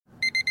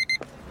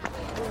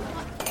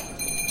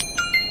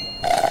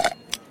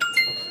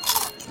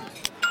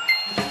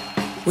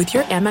With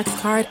your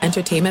Amex card,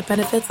 entertainment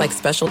benefits like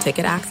special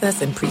ticket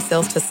access and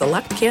pre-sales to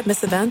select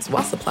can't-miss events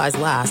while supplies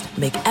last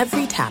make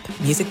every tap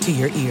music to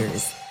your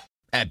ears.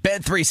 At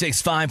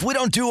Bet365, we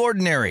don't do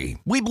ordinary.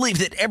 We believe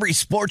that every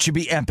sport should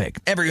be epic.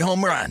 Every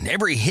home run,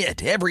 every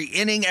hit, every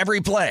inning, every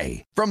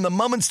play. From the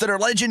moments that are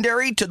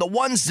legendary to the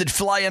ones that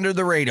fly under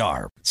the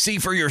radar. See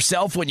for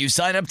yourself when you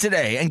sign up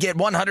today and get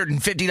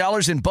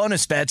 $150 in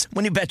bonus bets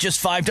when you bet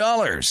just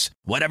 $5.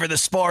 Whatever the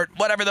sport,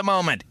 whatever the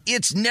moment,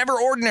 it's never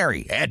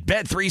ordinary at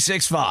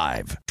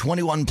Bet365.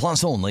 21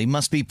 plus only.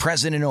 Must be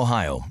present in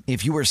Ohio.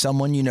 If you or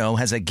someone you know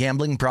has a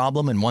gambling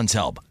problem and wants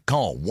help,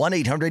 call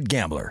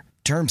 1-800-GAMBLER.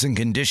 Terms and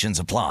conditions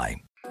apply.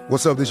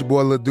 What's up, this your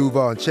boy Lil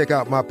Duval, and check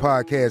out my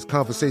podcast,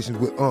 Conversations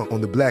with Unc,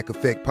 on the Black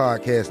Effect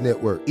Podcast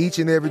Network. Each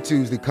and every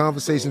Tuesday,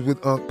 Conversations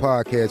with Unc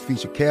podcast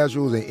feature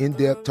casual and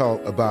in-depth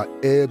talk about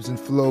ebbs and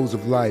flows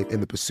of life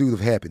and the pursuit of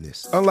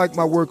happiness. Unlike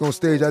my work on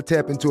stage, I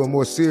tap into a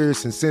more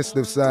serious and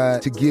sensitive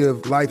side to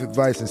give life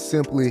advice and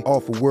simply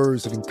offer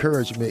words of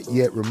encouragement,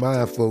 yet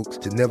remind folks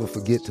to never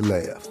forget to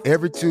laugh.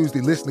 Every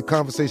Tuesday, listen to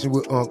Conversation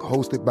with Unc,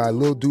 hosted by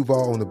Lil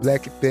Duval on the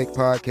Black Effect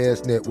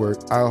Podcast Network,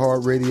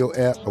 iHeartRadio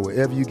app, or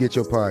wherever you get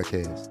your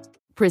podcasts.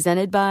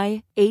 Presented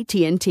by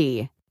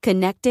AT&T.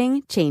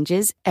 Connecting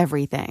changes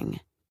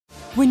everything.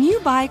 When you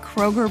buy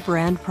Kroger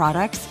brand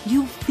products,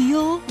 you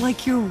feel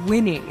like you're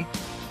winning.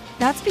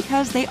 That's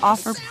because they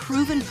offer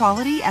proven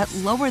quality at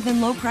lower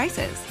than low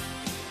prices.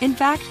 In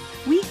fact,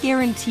 we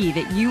guarantee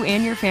that you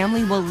and your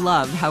family will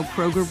love how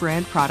Kroger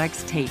brand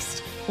products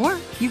taste, or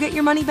you get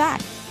your money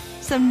back.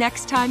 So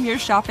next time you're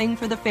shopping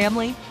for the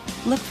family,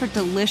 look for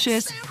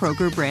delicious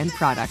Kroger brand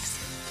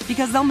products,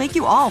 because they'll make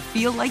you all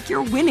feel like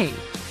you're winning.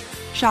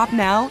 Shop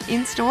now,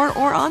 in-store,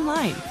 or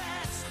online.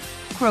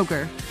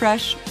 Kroger,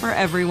 fresh for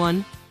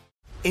everyone.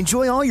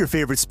 Enjoy all your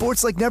favorite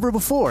sports like never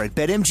before at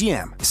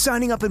BetMGM.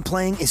 Signing up and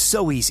playing is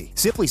so easy.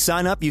 Simply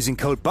sign up using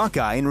code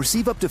Buckeye and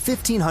receive up to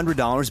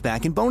 $1,500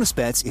 back in bonus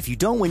bets if you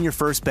don't win your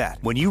first bet.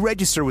 When you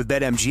register with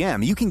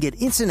BetMGM, you can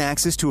get instant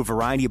access to a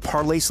variety of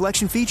parlay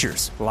selection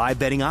features, live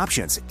betting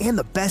options, and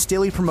the best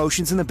daily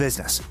promotions in the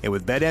business. And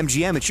with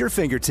BetMGM at your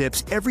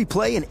fingertips, every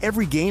play and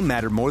every game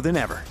matter more than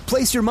ever.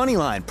 Place your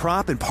moneyline,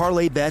 prop, and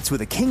parlay bets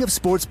with the king of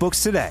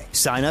sportsbooks today.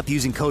 Sign up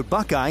using code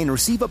Buckeye and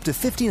receive up to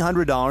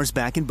 $1,500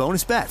 back in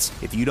bonus bets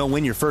if you don't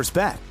win your first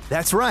bet.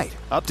 That's right,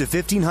 up to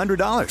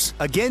 $1,500.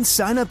 Again,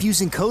 sign up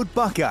using code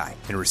Buckeye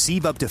and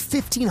receive up to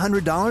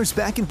 $1,500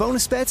 back in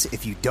bonus bets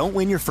if you don't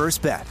win your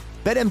first bet.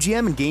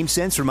 BetMGM and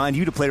GameSense remind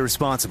you to play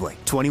responsibly.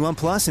 21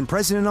 plus and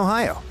present in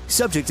Ohio.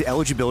 Subject to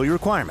eligibility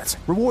requirements.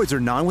 Rewards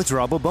are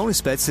non-withdrawable bonus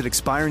bets that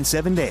expire in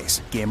 7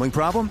 days. Gambling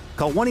problem?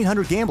 Call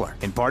 1-800-GAMBLER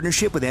in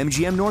partnership with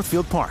MGM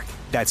Northfield Park.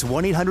 That's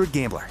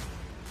 1-800-GAMBLER.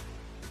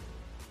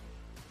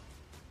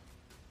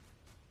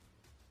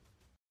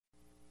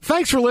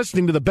 Thanks for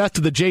listening to the Best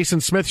of the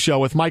Jason Smith Show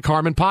with Mike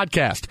Harmon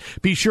podcast.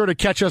 Be sure to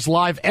catch us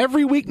live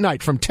every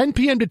weeknight from 10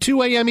 p.m. to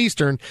 2 a.m.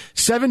 Eastern,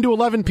 7 to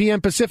 11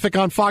 p.m. Pacific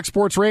on Fox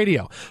Sports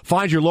Radio.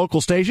 Find your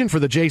local station for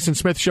the Jason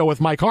Smith Show with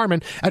Mike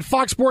Harmon at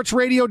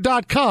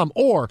foxsportsradio.com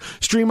or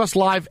stream us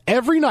live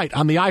every night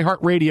on the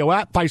iHeartRadio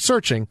app by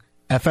searching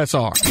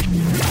FSR.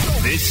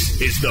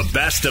 This is the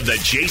Best of the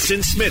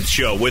Jason Smith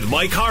Show with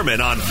Mike Harmon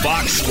on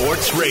Fox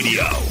Sports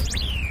Radio.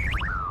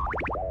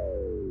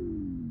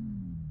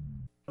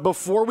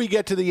 Before we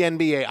get to the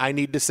NBA, I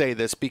need to say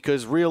this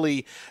because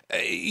really,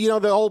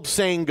 the old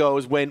saying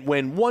goes,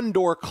 when one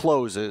door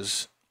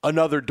closes,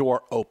 another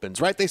door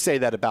opens, right? They say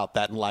that about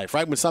that in life,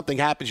 right? When something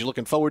happens you're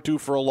looking forward to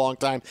for a long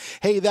time,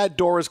 hey, that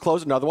door is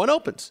closed, another one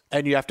opens,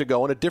 and you have to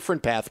go on a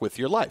different path with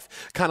your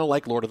life, kind of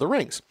like Lord of the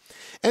Rings.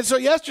 And so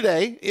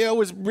yesterday, it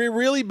was a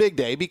really big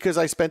day because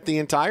I spent the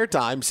entire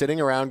time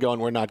sitting around going,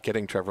 we're not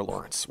getting Trevor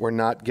Lawrence. We're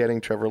not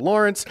getting Trevor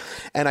Lawrence.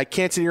 And I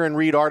can't sit here and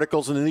read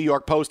articles in the New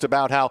York Post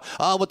about how,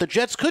 what the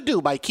Jets could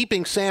do by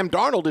keeping Sam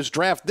Darnold is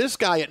draft this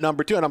guy at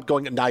number 2. And I'm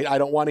going, I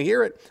don't want to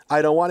hear it.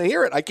 I don't want to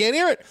hear it. I can't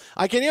hear it.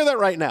 I can't hear that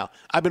right now.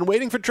 I've been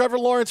waiting for Trevor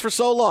Lawrence for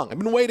so long. I've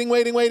been waiting.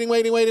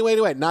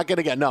 Not going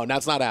to get, no,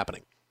 that's not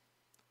happening.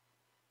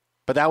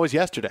 But that was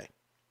yesterday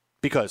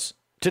because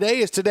today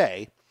is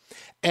today.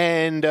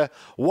 And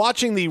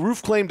watching the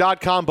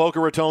roofclaim.com Boca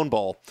Raton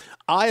Bowl,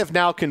 I have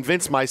now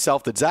convinced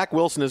myself that Zach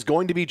Wilson is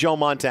going to be Joe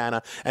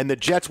Montana, and the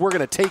Jets, we're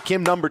going to take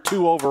him number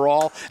 2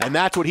 overall, and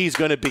that's what he's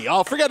going to be.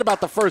 Oh, forget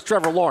about the first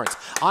Trevor Lawrence.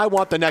 I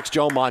want the next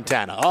Joe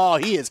Montana. Oh,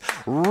 he is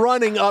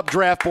running up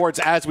draft boards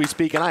as we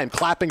speak, and I am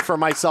clapping for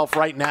myself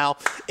right now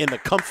in the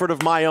comfort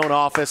of my own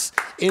office,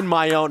 in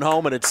my own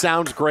home, and it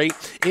sounds great.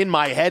 In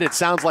my head, it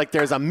sounds like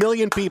there's a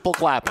million people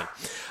clapping.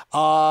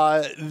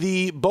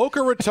 The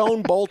Boca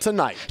Raton Bowl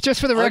tonight.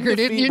 Just for the record,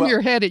 in your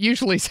head, it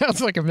usually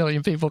sounds like a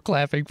million people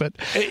clapping, but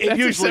it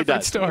usually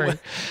does. Story.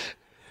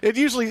 It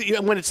usually,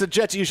 when it's the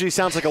Jets, it usually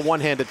sounds like a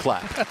one-handed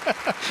clap.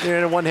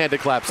 A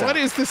one-handed clap sound. What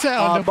is the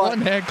sound of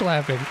one hand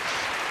clapping?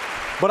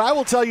 But I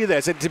will tell you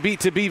this, and to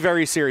be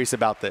very serious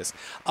about this.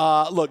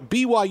 Look,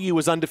 BYU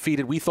was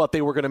undefeated. We thought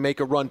they were going to make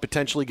a run,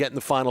 potentially get in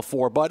the Final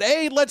Four. But,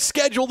 hey, let's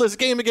schedule this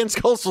game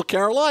against Coastal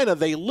Carolina.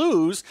 They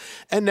lose,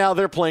 and now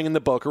they're playing in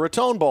the Boca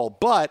Raton Bowl.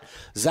 But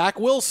Zach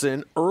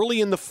Wilson, early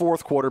in the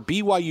fourth quarter,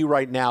 BYU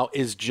right now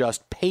is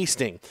just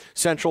pasting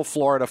Central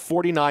Florida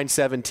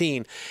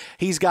 49-17.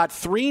 He's got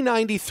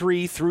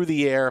 393 through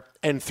the air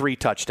and 3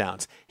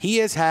 touchdowns. He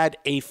has had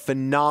a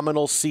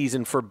phenomenal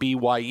season for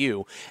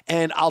BYU.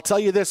 And I'll tell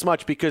you this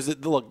much because,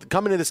 look,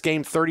 coming into this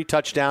game, 30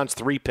 touchdowns,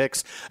 3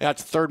 picks.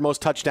 That's the third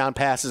most touchdown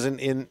passes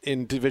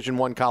in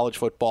Division I college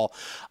football.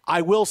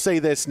 I will say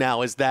this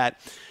now is that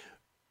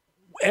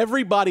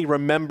everybody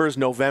remembers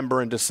November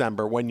and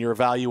December when you're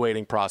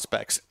evaluating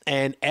prospects.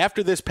 And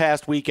after this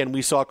past weekend,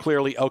 we saw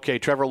clearly, okay,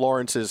 Trevor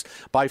Lawrence is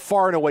by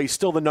far and away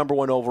still the number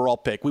 1 overall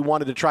pick. We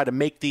wanted to try to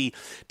make the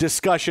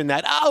discussion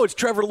that, it's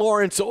Trevor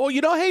Lawrence. Oh,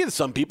 hey,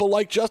 some people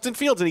like Justin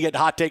Fields. And you get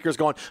hot takers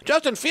going,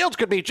 Justin Fields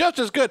could be just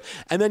as good.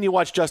 And then you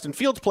watch Justin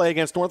Fields play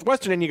against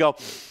Northwestern and you go,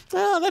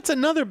 that's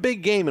another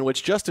big game in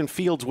which Justin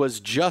Fields was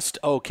just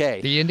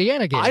okay. The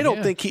Indiana game. I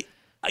don't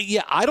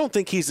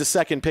think he's the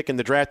second pick in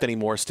the draft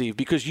anymore, Steve,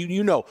 because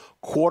you know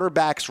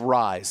quarterbacks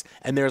rise,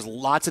 and there's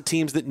lots of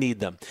teams that need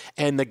them.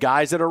 And the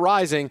guys that are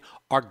rising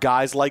are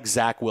guys like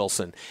Zach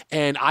Wilson.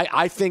 And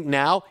I think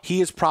now he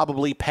is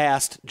probably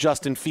past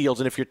Justin Fields.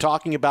 And if you're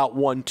talking about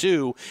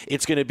 1-2,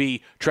 it's going to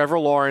be Trevor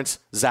Lawrence,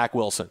 Zach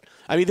Wilson.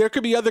 I mean, there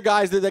could be other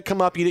guys that come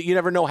up. You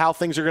never know how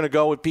things are going to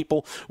go if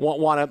people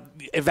want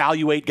to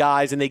evaluate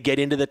guys and they get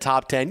into the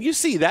top 10. You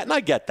see that, and I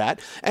get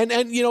that. And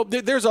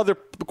there's other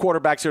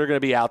quarterbacks that are going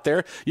to be out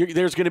there.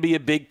 There's going to be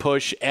a big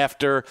push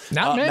after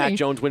Mac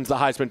Jones wins the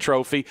Heisman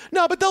Trophy.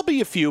 No, but there'll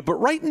be a few. But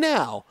right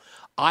now,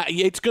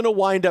 it's going to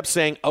wind up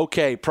saying,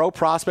 okay, pro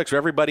prospects where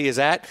everybody is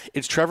at,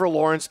 it's Trevor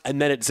Lawrence,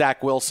 and then it's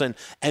Zach Wilson,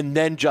 and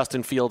then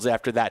Justin Fields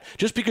after that.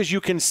 Just because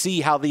you can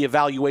see how the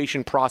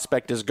evaluation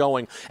prospect is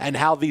going and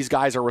how these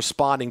guys are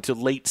responding to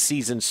late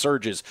season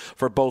surges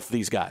for both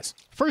these guys.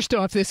 First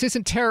off, this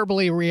isn't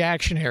terribly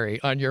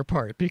reactionary on your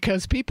part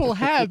because people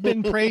have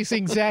been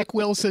praising Zach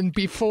Wilson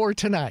before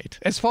tonight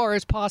as far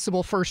as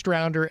possible first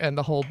rounder and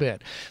the whole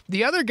bit.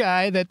 The other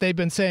guy that they've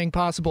been saying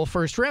possible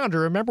first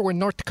rounder, remember when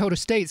North Dakota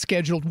State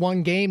scheduled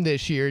one game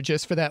this year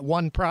just for that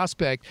one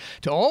prospect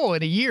to,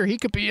 in a year he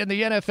could be in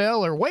the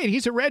NFL, or wait,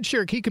 he's a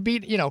redshirt, he could be,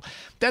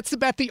 that's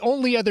about the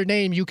only other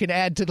name you can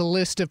add to the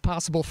list of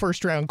possible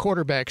first round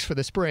quarterbacks for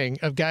the spring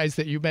of guys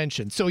that you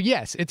mentioned. So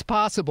yes, it's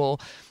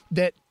possible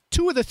that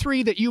 2 of the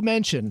 3 that you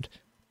mentioned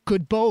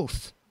could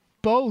both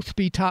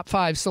be top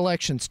 5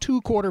 selections,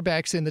 2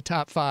 quarterbacks in the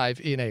top 5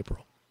 in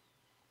April.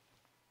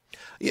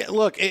 Yeah,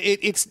 look,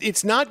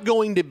 it's not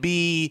going to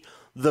be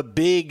the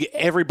big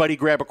everybody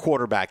grab a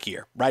quarterback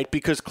here, right?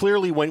 Because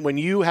clearly when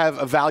you have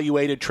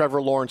evaluated Trevor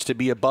Lawrence to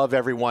be above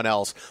everyone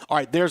else, all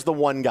right, there's the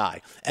one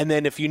guy. And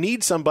then if you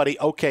need somebody,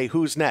 okay,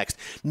 who's next?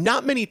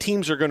 Not many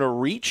teams are going to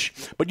reach,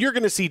 but you're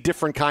going to see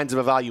different kinds of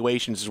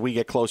evaluations as we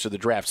get closer to the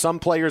draft. Some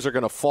players are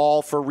going to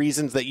fall for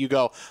reasons that you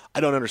go, I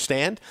don't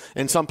understand.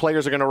 And some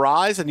players are going to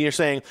rise, and you're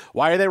saying,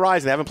 why are they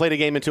rising? They haven't played a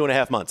game in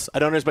 2.5 months. I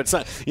don't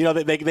understand.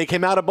 But they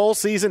came out of bowl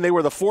season. They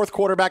were the 4th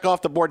quarterback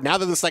off the board. Now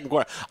they're the 2nd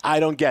quarter. I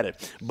don't get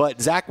it.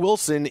 But Zach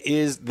Wilson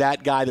is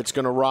that guy that's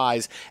going to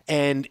rise.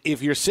 And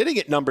if you're sitting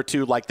at number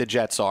 2 like the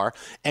Jets are,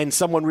 and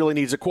someone really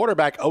needs a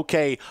quarterback,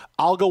 okay,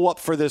 I'll go up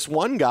for this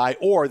one guy,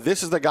 or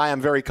this is the guy I'm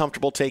very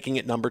comfortable taking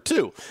at number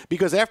 2.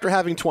 Because after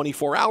having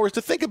 24 hours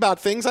to think about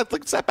things, I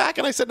sat back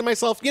and I said to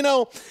myself,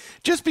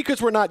 just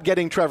because we're not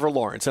getting Trevor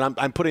Lawrence, and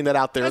I'm putting that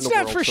out there in the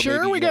world. That's not for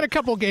sure. We got a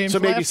couple games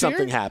left. So maybe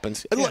something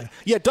happens.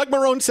 Yeah, Doug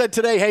Marrone said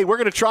today, hey, we're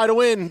going to try to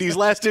win these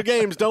last 2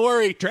 games. Don't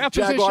worry, Draft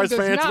Jaguars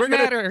position does fans. Not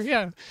matter.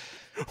 Yeah.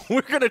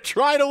 We're going to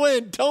try to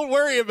win. Don't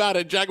worry about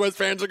it. Jaguars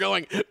fans are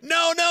going,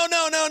 no.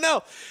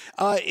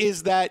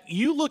 Is that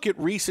you look at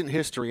recent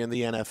history in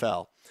the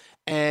NFL,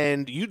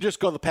 and you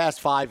just go the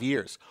past 5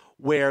 years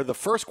where the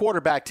first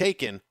quarterback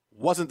taken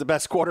wasn't the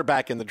best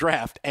quarterback in the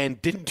draft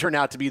and didn't turn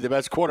out to be the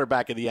best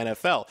quarterback in the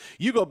NFL.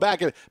 You go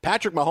back,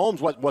 Patrick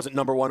Mahomes wasn't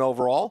number 1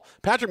 overall.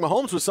 Patrick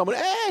Mahomes was someone,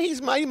 he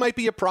might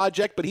be a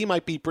project, but he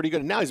might be pretty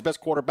good. And now he's the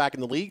best quarterback in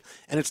the league,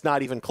 and it's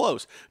not even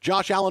close.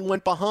 Josh Allen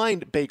went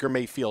behind Baker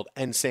Mayfield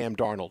and Sam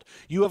Darnold.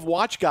 You have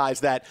watched guys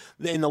that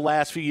in the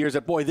last few years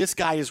that, boy, this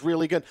guy is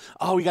really good.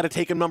 Oh, we got to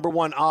take him number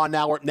 1.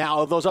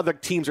 Now those other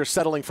teams are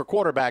settling for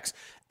quarterbacks.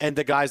 And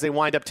the guys they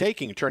wind up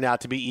taking turn out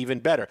to be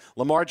even better.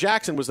 Lamar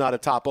Jackson was not a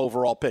top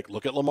overall pick.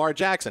 Look at Lamar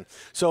Jackson.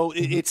 So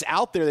it's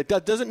out there.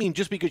 That doesn't mean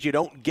just because you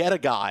don't get a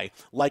guy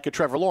like a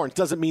Trevor Lawrence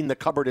doesn't mean the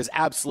cupboard is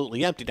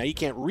absolutely empty. Now, you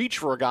can't reach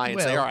for a guy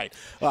and say, all right,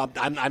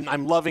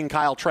 I'm loving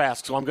Kyle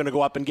Trask, so I'm going to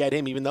go up and get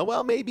him, even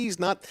though, maybe he's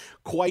not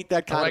quite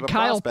that kind of a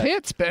Kyle prospect.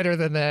 Pitt's better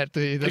than that,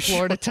 the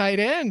Florida tight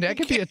end. That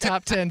could be a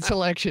top 10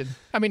 selection.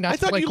 I mean, not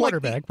to play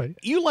quarterback. But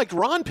you liked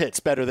Ron Pitts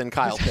better than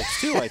Kyle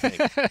Pitts, too, I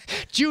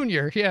think.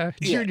 Junior.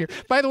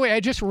 By By the way,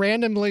 I just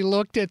randomly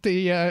looked at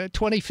the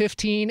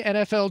 2015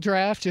 NFL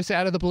draft just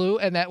out of the blue,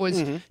 and that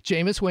was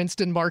Jameis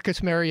Winston,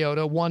 Marcus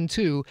Mariota,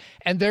 1-2.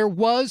 And there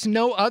was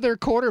no other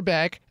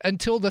quarterback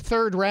until the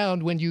third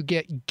round when you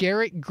get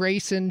Garrett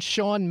Grayson,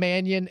 Sean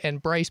Mannion,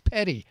 and Bryce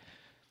Petty.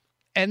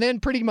 And then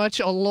pretty much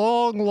a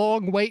long,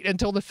 long wait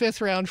until the fifth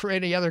round for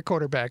any other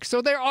quarterback.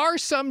 So there are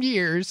some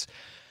years.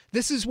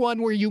 This is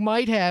one where you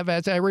might have,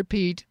 as I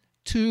repeat,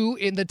 2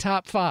 in the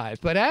top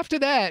 5. But after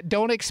that,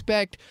 don't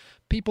expect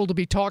people to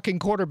be talking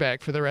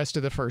quarterback for the rest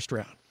of the first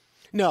round.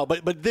 No,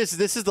 but this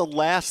is the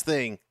last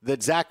thing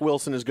that Zach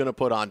Wilson is going to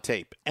put on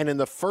tape. And in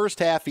the first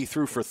half, he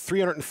threw for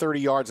 330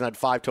 yards and had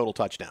 5 total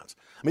touchdowns.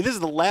 I mean, this is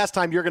the last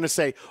time you're going to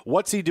say,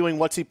 what's he doing,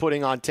 what's he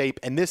putting on tape,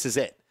 and this is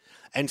it.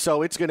 And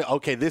so it's going to,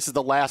 okay, this is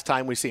the last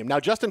time we see him. Now,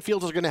 Justin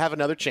Fields is going to have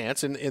another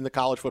chance in the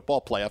college football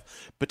playoff,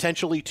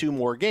 potentially 2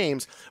 more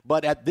games.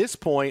 But at this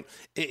point,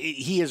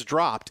 he has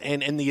dropped.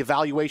 And the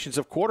evaluations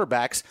of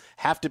quarterbacks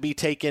have to be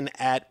taken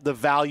at the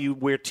value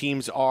where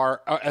teams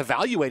are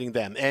evaluating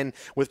them. And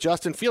with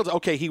Justin Fields,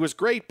 okay, he was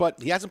great,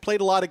 but he hasn't played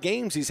a lot of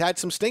games. He's had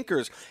some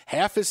stinkers.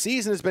 Half his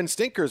season has been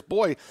stinkers.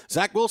 Boy,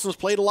 Zach Wilson's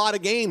played a lot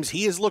of games.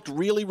 He has looked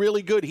really,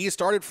 really good. He has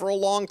started for a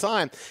long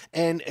time.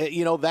 And,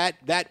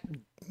 that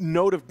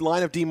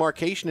line of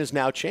demarcation is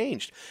now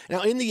changed.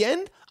 Now, in the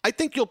end, I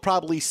think you'll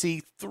probably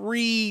see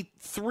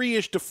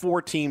three-ish to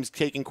 4 teams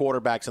taking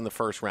quarterbacks in the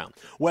first round.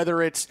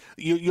 Whether it's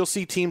you'll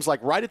see teams like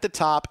right at the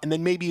top, and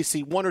then maybe you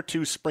see 1 or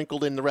 2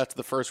 sprinkled in the rest of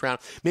the first round.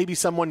 Maybe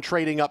someone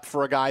trading up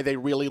for a guy they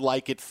really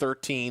like at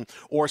 13,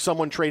 or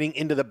someone trading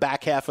into the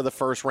back half of the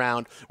first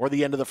round or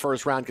the end of the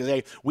first round because,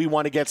 hey, we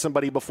want to get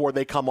somebody before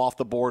they come off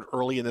the board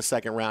early in the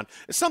second round.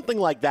 Something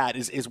like that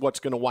is what's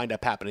going to wind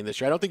up happening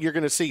this year. I don't think you're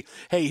going to see,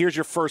 hey, here's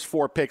your first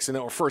 4 picks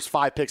or first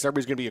 5 picks.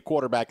 Everybody's going to be a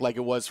quarterback like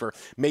it was for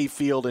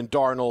Mayfield and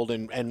Darnold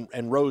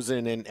and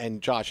Rosen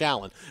and Josh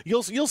Allen.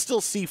 You'll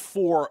still see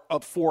 4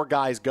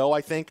 guys go,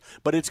 I think,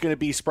 but it's going to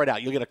be spread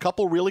out. You'll get a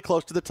couple really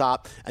close to the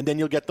top, and then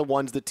you'll get the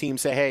ones that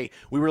teams say, hey,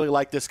 we really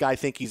like this guy,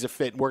 think he's a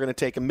fit, we're going to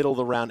take him middle of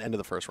the round, end of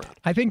the first round.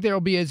 I think there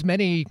will be as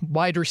many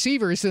wide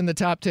receivers in the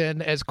top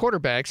 10 as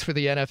quarterbacks for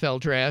the NFL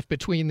draft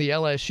between the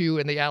LSU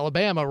and the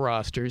Alabama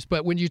rosters.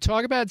 But when you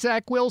talk about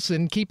Zach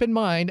Wilson, keep in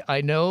mind,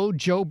 I know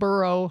Joe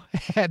Burrow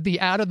had the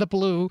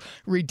out-of-the-blue,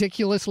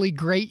 ridiculously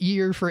great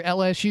year for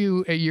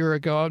LSU a year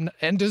ago,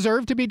 and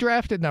deserved to be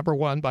drafted number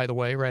 1, by the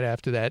way, right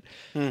after that.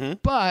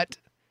 But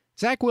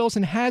Zach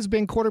Wilson has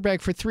been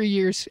quarterback for 3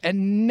 years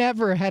and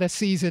never had a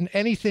season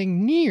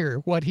anything near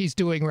what he's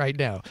doing right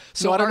now.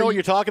 So I don't know what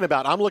you're talking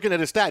about. I'm looking at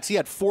his stats. He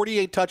had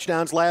 48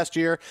 touchdowns last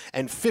year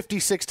and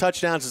 56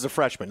 touchdowns as a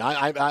freshman.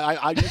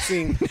 I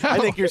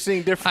think you're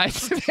seeing different. I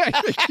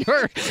think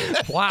you're,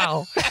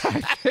 wow.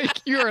 I think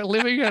you're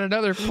living on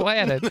another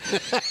planet.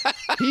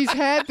 He's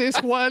had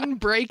this one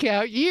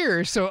breakout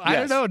year. So I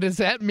don't know. Does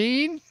that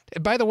mean?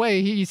 By the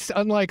way, he's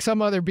unlike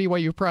some other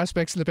BYU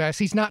prospects in the past.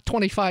 He's not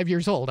 25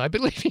 years old. I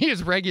believe he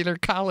is regular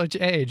college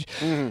age.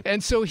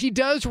 And so he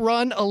does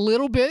run a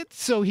little bit.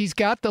 So he's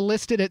got the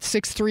listed at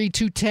 6'3",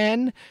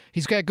 210.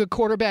 He's got good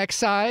quarterback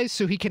size,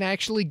 so he can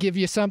actually give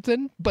you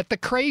something. But the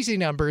crazy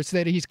numbers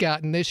that he's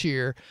gotten this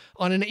year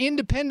on an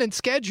independent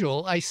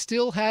schedule, I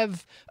still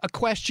have a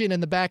question in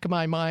the back of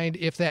my mind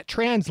if that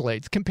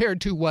translates compared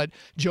to what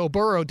Joe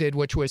Burrow did,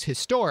 which was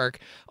historic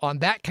on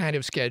that kind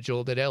of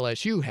schedule that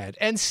LSU had.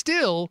 And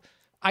still,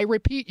 I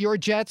repeat, your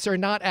Jets are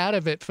not out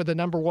of it for the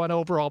number 1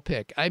 overall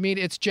pick. I mean,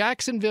 it's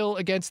Jacksonville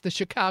against the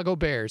Chicago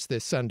Bears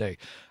this Sunday.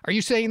 Are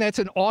you saying that's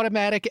an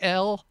automatic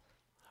L?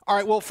 All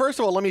right, well, first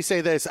of all, let me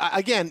say this.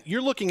 Again,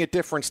 you're looking at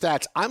different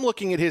stats. I'm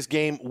looking at his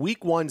game,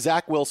 week 1,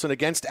 Zach Wilson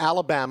against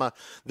Alabama.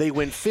 They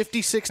win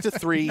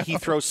 56-3. No. He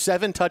throws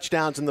 7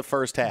 touchdowns in the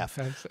first half.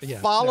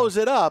 Follows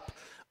it up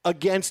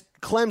against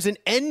Clemson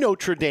and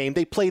Notre Dame.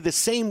 They play the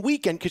same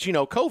weekend because,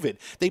 COVID.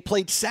 They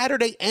played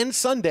Saturday and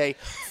Sunday.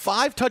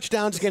 5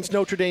 touchdowns against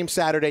Notre Dame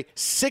Saturday,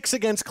 6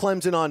 against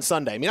Clemson on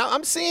Sunday. I mean,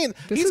 I'm seeing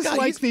this is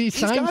like the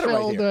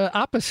Seinfeld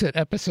opposite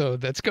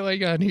episode that's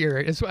going on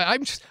here.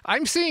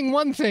 I'm seeing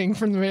one thing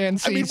from the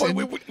man's season. I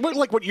mean,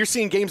 what you're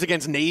seeing games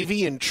against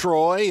Navy and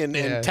Troy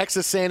and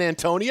Texas San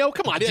Antonio?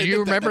 Come on. Do you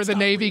remember the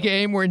Navy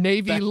game where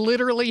Navy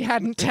literally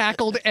hadn't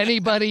tackled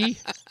anybody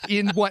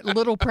in what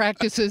little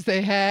practices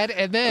they had,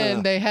 and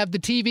then they have the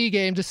TV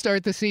game to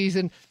start the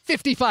season,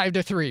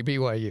 55-3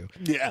 BYU.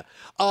 Yeah.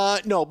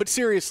 No, but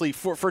seriously,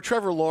 for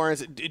Trevor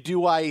Lawrence,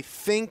 do I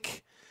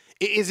think,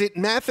 is it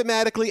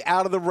mathematically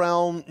out of the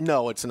realm?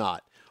 No, it's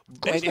not.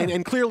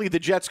 And clearly the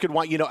Jets could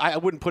want, I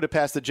wouldn't put it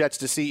past the Jets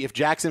to see if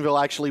Jacksonville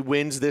actually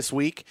wins this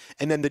week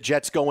and then the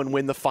Jets go and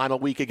win the final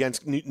week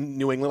against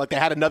New England. Like they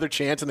had another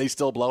chance and they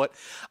still blow it.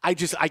 I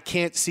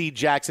can't see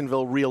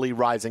Jacksonville really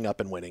rising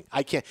up and winning.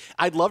 I can't.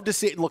 I'd love to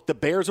see it. Look, the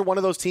Bears are one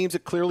of those teams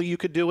that clearly you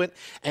could do it.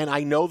 And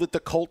I know that the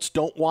Colts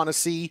don't want to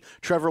see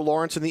Trevor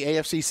Lawrence in the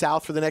AFC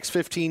South for the next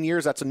 15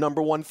 years. That's a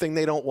number 1 thing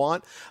they don't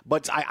want.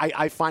 But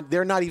I find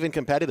they're not even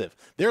competitive.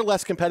 They're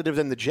less competitive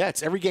than the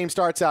Jets. Every game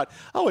starts out,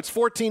 it's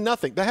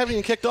 14-0. The haven't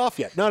even kicked off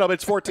yet. No, but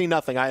it's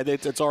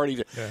 14-0. It's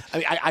already. Yeah. I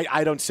mean,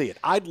 I don't see it.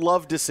 I'd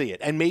love to see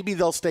it, and maybe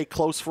they'll stay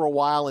close for a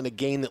while in a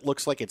game that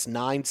looks like it's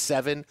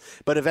 9-7.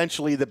 But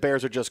eventually, the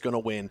Bears are just going to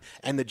win,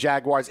 and the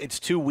Jaguars. It's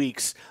 2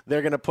 weeks.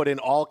 They're going to put in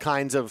all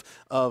kinds of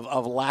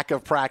lack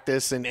of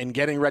practice and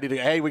getting ready to.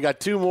 Hey, we got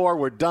 2 more.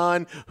 We're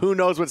done. Who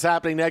knows what's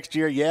happening next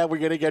year? Yeah, we're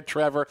going to get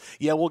Trevor.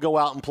 Yeah, we'll go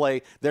out and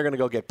play. They're going to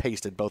go get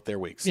pasted both their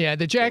weeks. Yeah,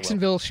 the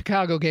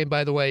Jacksonville-Chicago game,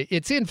 by the way,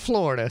 it's in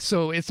Florida,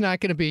 so it's not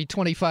going to be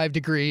 25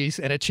 degrees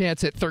and a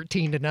chance at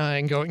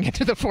 13-9 going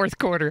into the fourth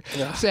quarter,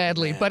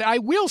 sadly. But I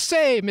will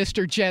say,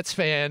 Mr. Jets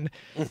fan,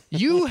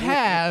 you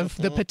have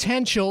the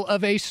potential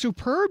of a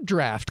superb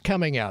draft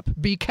coming up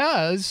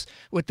because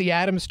with the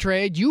Adams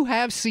trade, you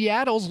have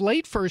Seattle's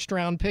late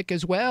first-round pick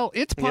as well.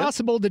 It's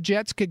possible the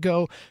Jets could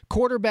go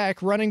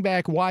quarterback, running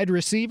back, wide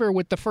receiver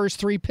with the first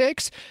 3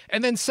 picks,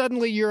 and then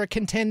suddenly you're a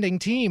contending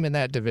team in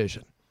that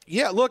division.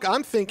 Yeah, look,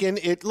 I'm thinking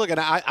it. Look, and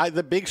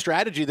the big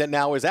strategy that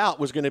now is out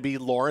was going to be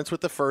Lawrence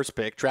with the first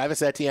pick,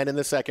 Travis Etienne in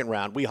the second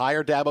round. We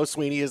hire Dabo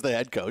Swinney as the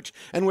head coach,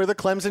 and we're the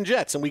Clemson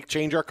Jets, and we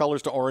change our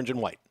colors to orange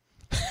and white.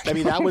 I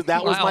mean, that was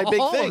my big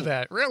all thing. Of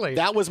that, really?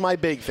 That was my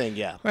big thing,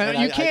 yeah. Well,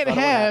 you can't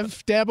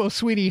have Dabo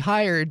Swinney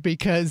hired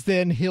because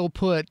then he'll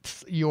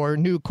put your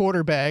new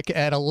quarterback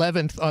at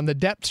 11th on the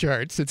depth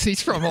chart since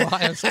he's from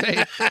Ohio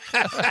State.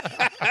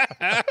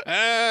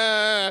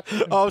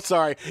 Oh,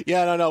 sorry.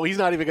 Yeah, no, he's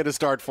not even going to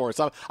start for us.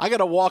 I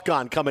got a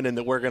walk-on coming in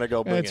that we're going to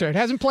go bring That's right.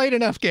 Hasn't played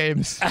enough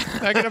games.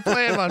 Not going to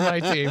play him on my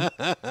team.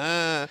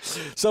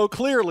 So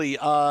clearly,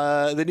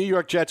 the New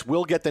York Jets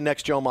will get the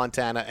next Joe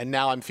Montana, and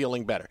now I'm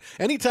feeling better.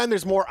 Anytime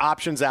there's more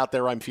options out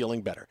there, I'm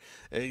feeling better,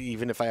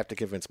 even if I have to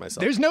convince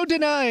myself. There's no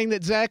denying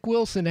that Zach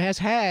Wilson has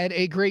had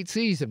a great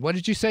season. What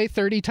did you say,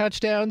 30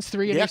 touchdowns,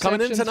 3 interceptions? Yeah,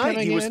 coming in tonight,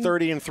 he was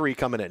 30-3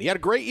 coming in. He had a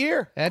great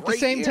year. At the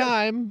same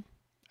time,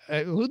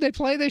 who'd they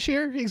play this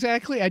year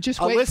exactly? I just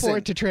wait for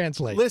it to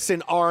translate.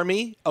 Listen,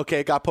 Army,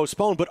 okay, it got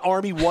postponed, but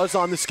Army was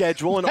on the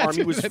schedule, and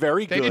Army was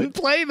very good. They didn't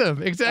play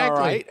them, exactly.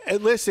 All right.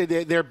 And listen,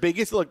 their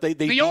biggest, look, they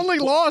the only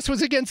loss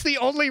was against the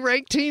only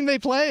ranked team they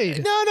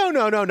played.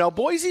 No.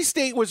 Boise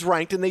State was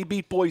ranked, and they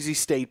beat Boise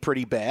State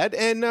pretty bad.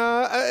 And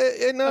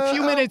a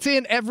few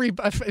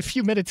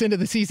minutes into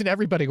the season,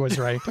 everybody was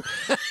ranked.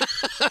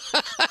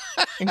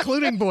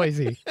 Including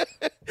Boise.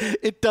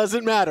 It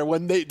doesn't matter.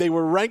 When they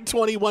were ranked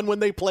 21 when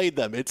they played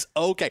them. It's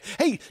okay.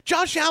 Hey,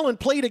 Josh Allen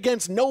played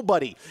against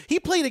nobody. He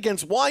played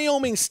against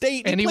Wyoming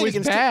State. And he was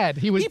bad.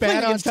 He was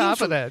bad on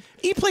top of that.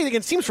 He played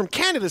against teams from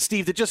Canada,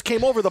 Steve, that just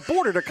came over the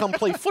border to come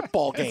play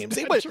football games.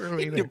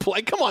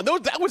 Come on.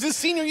 That was his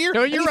senior year.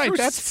 No, you're right.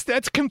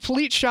 That's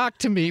complete shock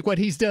to me what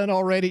he's done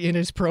already in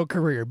his pro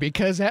career.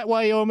 Because at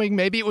Wyoming,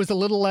 maybe it was a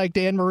little like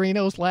Dan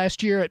Marino's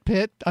last year at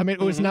Pitt. I mean,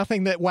 it was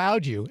nothing that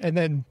wowed you. And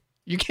then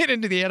you get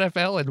into the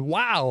NFL and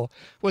wow,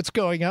 what's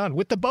going on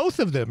with the both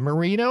of them?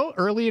 Marino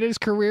early in his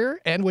career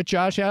and with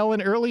Josh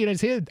Allen early in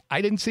his head.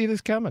 I didn't see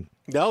this coming.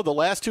 No, the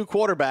last 2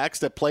 quarterbacks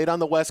that played on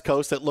the West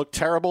Coast that looked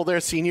terrible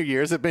their senior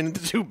years have been the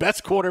 2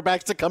 best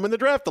quarterbacks to come in the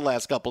draft the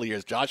last couple of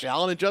years, Josh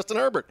Allen and Justin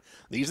Herbert.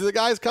 These are the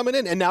guys coming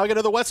in. And now we get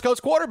another West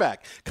Coast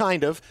quarterback,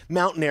 kind of,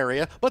 mountain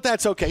area, but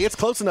that's okay. It's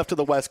close enough to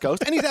the West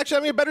Coast, and he's actually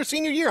having a better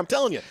senior year, I'm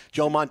telling you.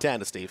 Joe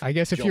Montana, Steve. I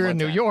guess if you're in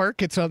New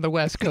York, it's on the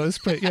West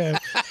Coast, but yeah.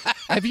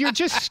 Have you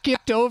just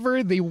skipped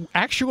over the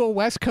actual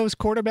West Coast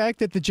quarterback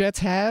that the Jets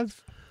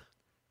have?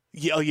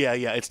 Yeah,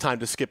 it's time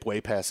to skip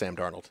way past Sam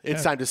Darnold.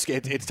 It's time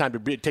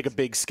to take a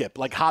big skip,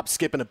 like hop,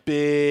 skip, and a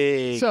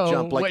big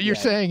jump. So what you're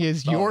saying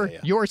is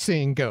you're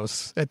seeing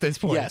ghosts at this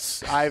point.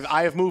 Yes,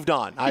 I have moved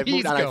on. I've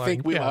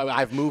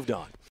moved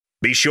on.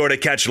 Be sure to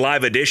catch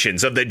live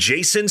editions of the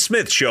Jason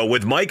Smith Show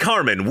with Mike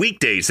Harmon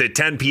weekdays at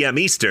 10 p.m.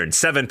 Eastern,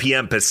 7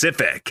 p.m.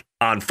 Pacific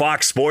on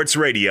Fox Sports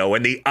Radio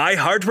and the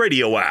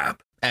iHeartRadio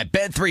app. At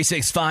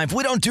Bet365,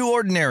 we don't do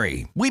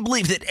ordinary. We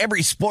believe that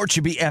every sport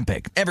should be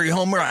epic. Every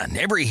home run,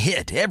 every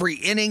hit, every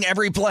inning,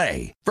 every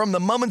play. From the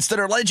moments that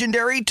are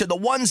legendary to the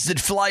ones that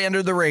fly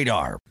under the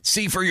radar.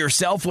 See for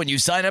yourself when you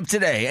sign up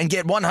today and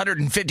get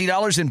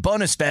 $150 in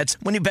bonus bets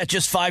when you bet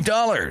just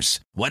 $5.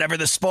 Whatever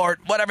the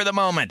sport, whatever the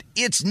moment,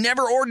 it's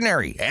never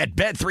ordinary at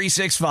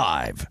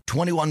Bet365.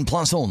 21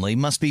 plus only.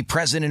 Must be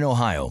present in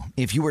Ohio.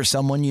 If you or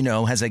someone you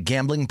know has a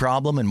gambling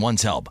problem and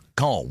wants help,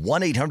 call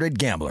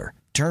 1-800-GAMBLER.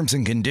 Terms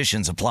and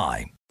conditions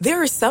apply.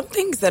 There are some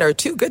things that are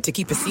too good to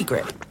keep a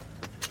secret.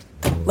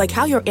 Like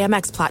how your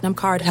Amex Platinum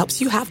card helps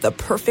you have the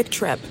perfect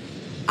trip.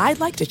 I'd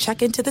like to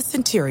check into the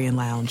Centurion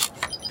Lounge.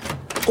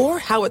 Or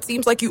how it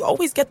seems like you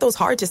always get those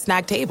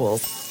hard-to-snag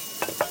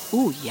tables.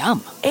 Ooh,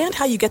 yum. And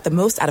how you get the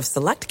most out of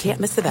select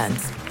can't-miss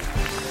events.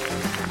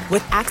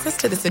 With access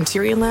to the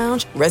Centurion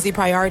Lounge, Resi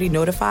Priority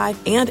Notified,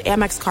 and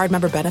Amex card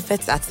member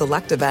benefits at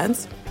select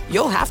events,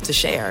 you'll have to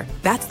share.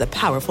 That's the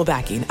powerful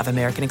backing of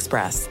American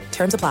Express.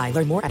 Terms apply.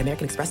 Learn more at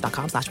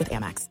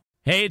americanexpress.com/withAmex.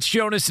 Hey, it's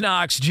Jonas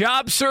Knox.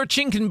 Job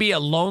searching can be a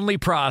lonely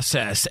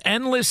process.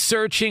 Endless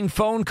searching,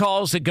 phone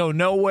calls that go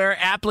nowhere,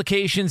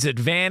 applications that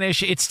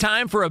vanish. It's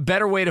time for a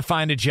better way to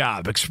find a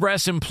job.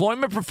 Express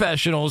Employment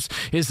Professionals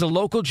is the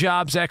local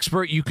jobs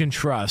expert you can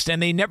trust,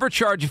 and they never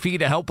charge a fee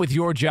to help with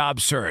your job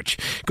search.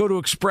 Go to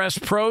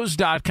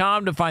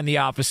expresspros.com to find the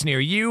office near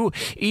you.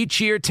 Each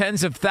year,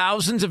 tens of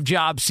thousands of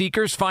job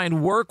seekers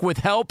find work with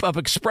help of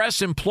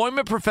Express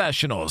Employment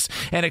Professionals,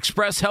 and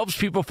Express helps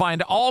people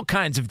find all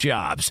kinds of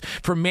jobs,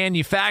 from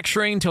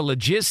manufacturing to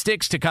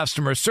logistics to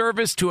customer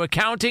service to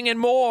accounting and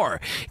more.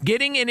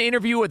 Getting an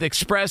interview with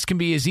Express can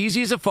be as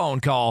easy as a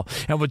phone call,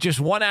 and with just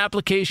one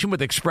application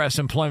with Express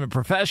Employment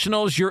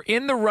Professionals, you're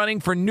in the running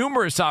for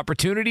numerous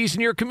opportunities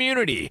in your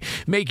community.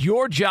 Make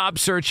your job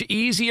search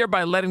easier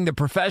by letting the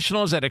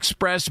professionals at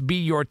Express be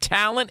your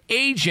talent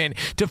agent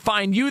to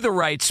find you the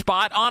right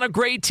spot on a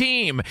great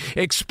team.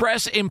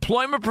 Express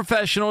Employment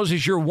Professionals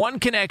is your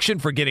one connection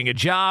for getting a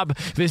job.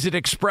 Visit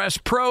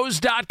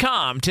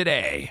expresspros.com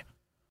today.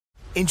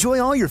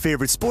 Enjoy all your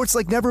favorite sports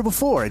like never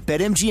before at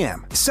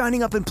BetMGM.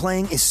 Signing up and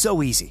playing is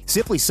so easy.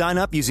 Simply sign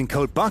up using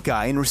code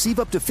Buckeye and receive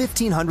up to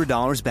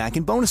 $1,500 back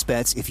in bonus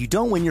bets if you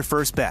don't win your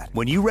first bet.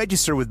 When you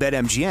register with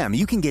BetMGM,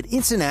 you can get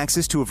instant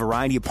access to a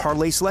variety of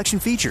parlay selection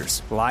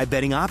features, live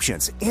betting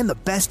options, and the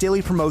best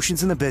daily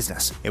promotions in the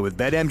business. And with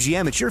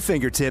BetMGM at your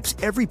fingertips,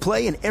 every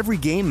play and every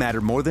game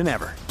matter more than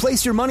ever.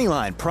 Place your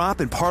moneyline, prop,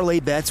 and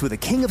parlay bets with the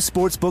king of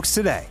sportsbooks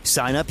today.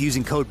 Sign up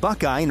using code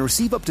Buckeye and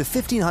receive up to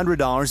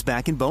 $1,500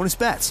 back in bonus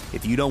bets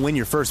if you don't win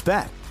your first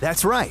bet.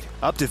 That's right,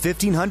 up to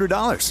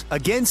 $1,500.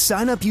 Again,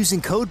 sign up using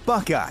code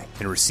Buckeye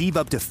and receive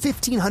up to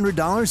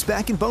 $1,500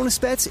 back in bonus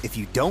bets if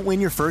you don't win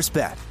your first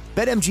bet.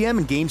 BetMGM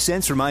and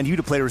GameSense remind you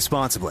to play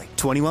responsibly.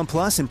 21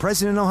 plus and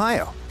present in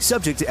Ohio.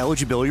 Subject to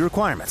eligibility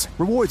requirements.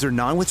 Rewards are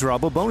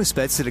non-withdrawable bonus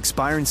bets that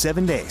expire in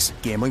 7 days.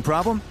 Gambling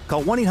problem?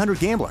 Call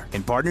 1-800-GAMBLER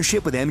in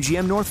partnership with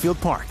MGM Northfield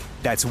Park.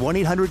 That's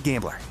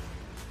 1-800-GAMBLER.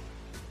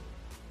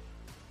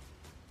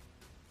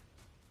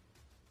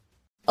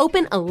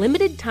 Open a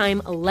limited-time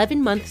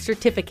 11-month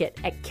certificate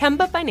at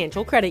Kemba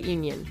Financial Credit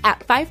Union. At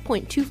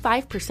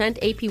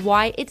 5.25%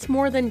 APY, it's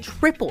more than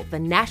triple the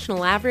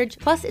national average,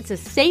 plus it's a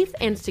safe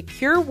and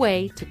secure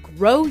way to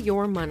grow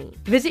your money.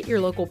 Visit your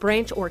local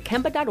branch or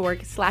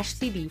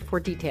kemba.org/CD for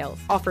details.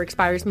 Offer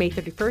expires May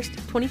 31st,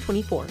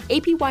 2024.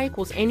 APY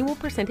equals annual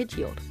percentage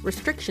yield.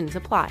 Restrictions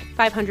apply.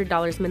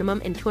 $500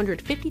 minimum and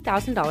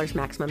 $250,000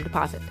 maximum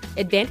deposit.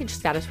 Advantage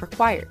status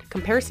required.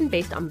 Comparison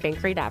based on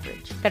bank rate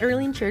average.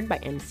 Federally insured by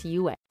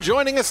NCUA.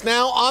 Joining us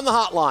now on the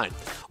hotline,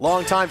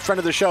 longtime friend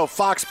of the show,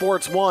 Fox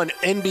Sports 1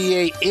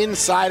 NBA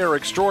insider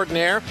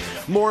extraordinaire,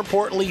 more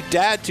importantly,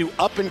 dad to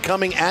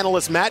up-and-coming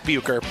analyst Matt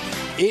Bucher.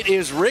 It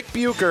is Rick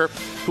Bucher,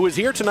 who is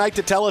here tonight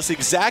to tell us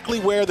exactly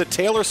where the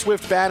Taylor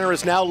Swift banner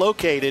is now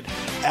located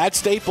at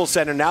Staples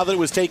Center now that it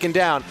was taken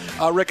down.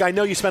 Rick, I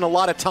know you spent a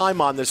lot of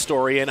time on this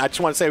story, and I just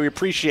want to say we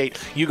appreciate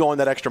you going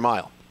that extra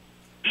mile.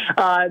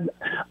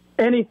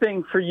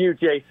 Anything for you,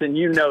 Jason.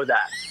 You know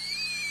that.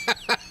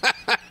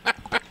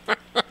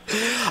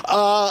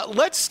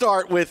 Let's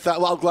start with,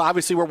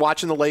 obviously we're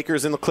watching the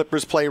Lakers and the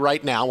Clippers play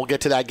right now. We'll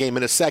get to that game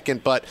in a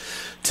second. But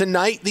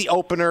tonight, the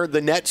opener,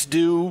 the Nets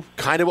do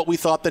kind of what we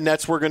thought the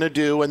Nets were going to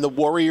do, and the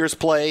Warriors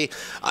play,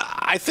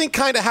 I think,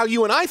 kind of how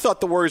you and I thought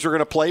the Warriors were going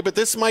to play, but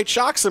this might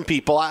shock some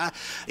people.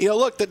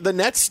 Look, the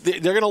Nets, they're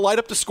going to light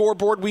up the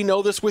scoreboard. We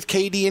know this with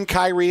KD and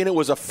Kyrie, and it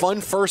was a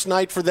fun first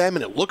night for them,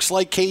 and it looks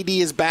like KD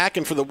is back.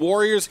 And for the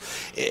Warriors,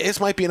 this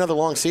might be another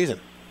long season.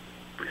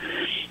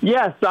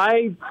 Yes,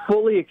 I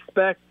fully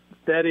expect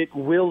that it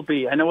will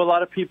be. I know a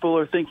lot of people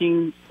are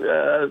thinking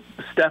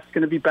Steph's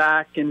going to be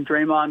back and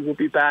Draymond will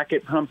be back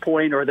at some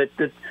point, or that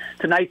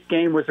tonight's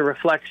game was a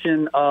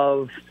reflection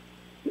of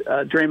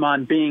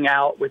Draymond being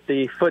out with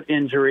the foot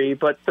injury.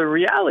 But the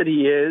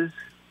reality is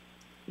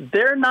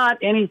they're not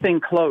anything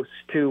close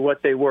to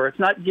what they were. It's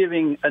not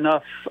giving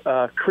enough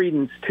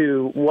credence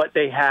to what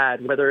they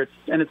had,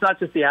 and it's not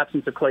just the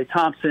absence of Klay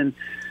Thompson.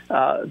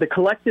 The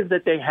collective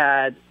that they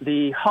had,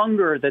 the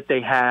hunger that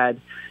they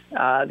had,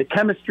 the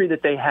chemistry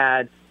that they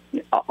had,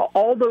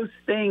 all those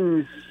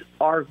things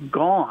are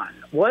gone.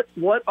 What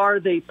are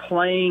they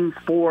playing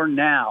for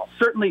now?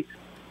 Certainly,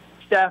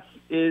 Steph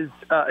is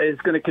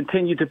going to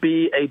continue to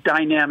be a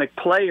dynamic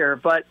player,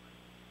 but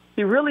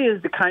he really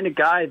is the kind of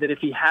guy that if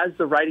he has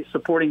the right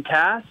supporting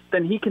cast,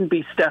 then he can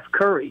be Steph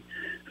Curry.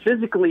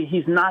 Physically,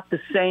 he's not the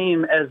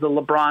same as the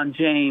LeBron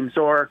James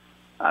or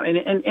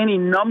and any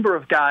number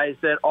of guys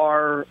that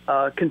are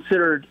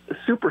considered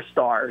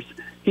superstars.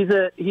 He's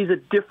a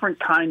different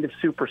kind of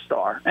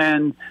superstar.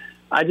 And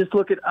I just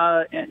look at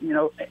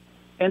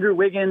Andrew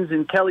Wiggins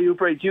and Kelly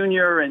Oubre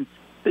Jr., and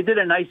they did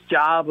a nice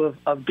job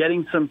of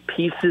getting some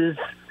pieces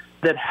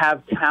that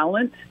have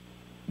talent,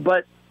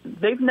 but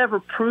they've never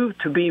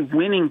proved to be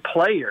winning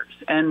players.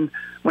 And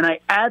when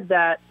I add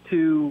that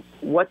to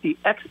what the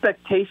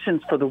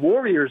expectations for the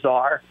Warriors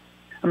are,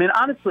 I mean,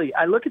 honestly,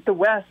 I look at the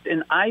West,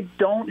 and I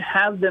don't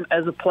have them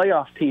as a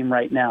playoff team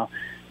right now.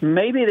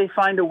 Maybe they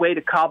find a way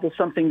to cobble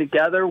something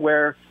together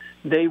where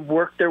They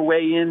worked their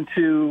way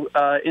into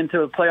a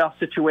playoff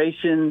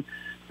situation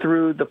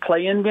through the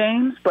play-in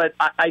games, but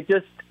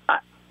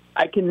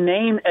I can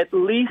name at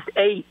least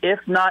 8, if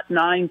not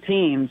 9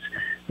 teams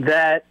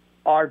that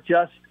are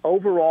just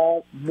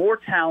overall more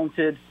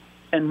talented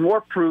and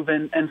more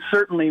proven and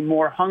certainly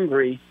more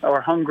hungry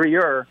or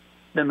hungrier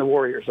than the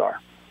Warriors are.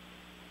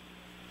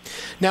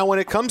 Now, when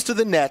it comes to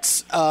the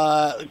Nets,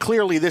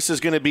 clearly this is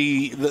going to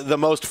be the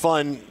most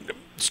fun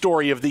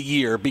story of the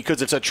year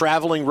because it's a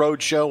traveling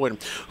road show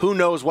and who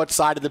knows what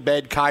side of the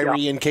bed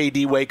Kyrie and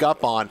KD wake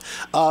up on.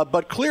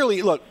 But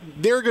clearly, look,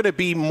 there are going to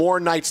be more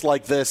nights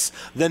like this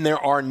than there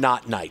are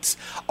not nights.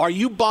 Are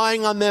you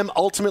buying on them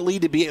ultimately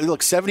to be,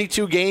 look,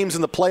 72 games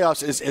in the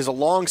playoffs is a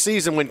long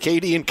season when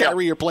KD and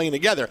Kyrie are playing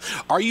together.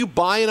 Are you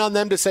buying on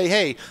them to say,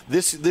 hey,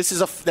 this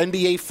is a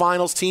NBA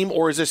Finals team,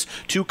 or is this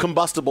too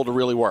combustible to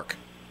really work?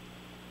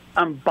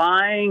 I'm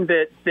buying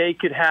that they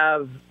could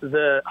have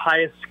the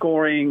highest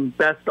scoring,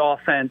 best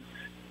offense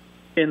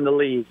in the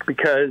league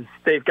because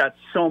they've got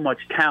so much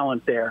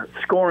talent there.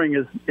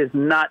 Scoring is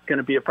not going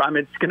to be a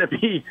problem. It's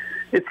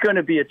going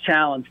to be a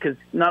challenge because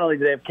not only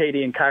do they have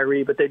KD and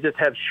Kyrie, but they just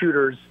have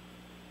shooters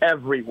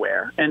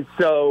everywhere. And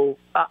so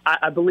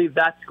I believe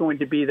that's going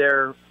to be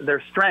their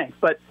strength.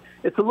 But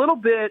it's a little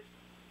bit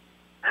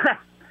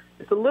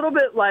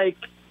like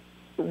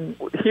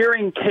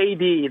hearing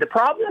KD. The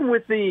problem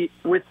with the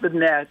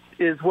Nets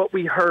is what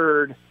we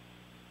heard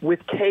with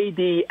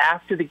KD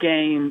after the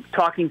game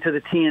talking to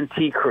the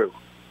TNT crew.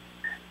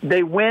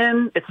 They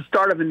win. It's the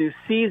start of a new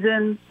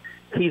season.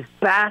 He's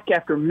back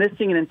after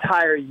missing an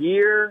entire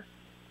year,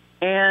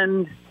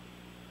 and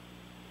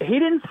he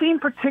didn't seem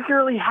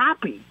particularly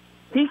happy.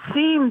 He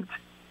seemed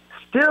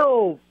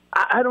still,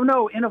 I don't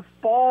know, in a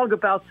fog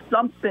about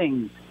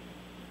something.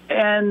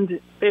 And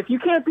if you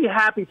can't be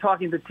happy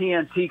talking to the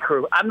TNT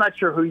crew, I'm not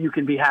sure who you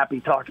can be happy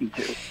talking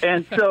to.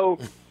 And so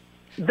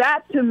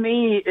that, to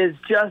me, is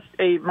just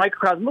a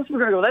microcosm. Most people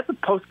are going to go, that's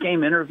a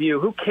post-game interview.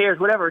 Who cares?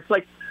 Whatever. It's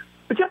like,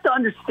 but you have to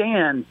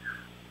understand,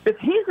 if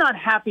he's not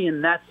happy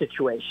in that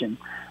situation,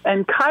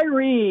 and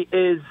Kyrie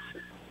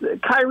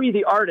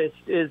the artist,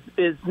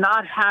 is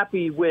not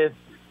happy with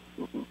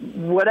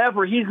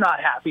whatever he's not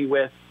happy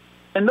with,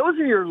 and those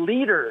are your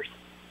leaders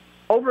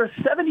over a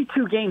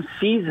 72-game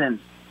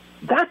season,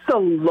 that's a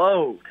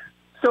load.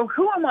 So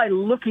who am I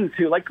looking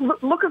to? Like,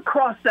 look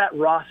across that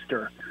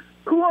roster.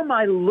 Who am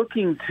I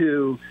looking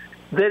to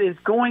that is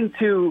going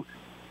to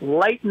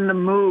lighten the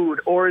mood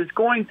or is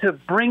going to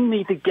bring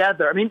me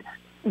together? I mean,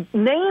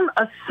 name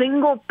a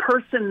single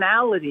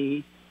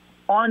personality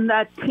on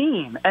that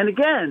team. And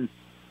again,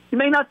 you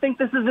may not think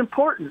this is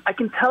important. I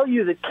can tell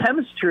you that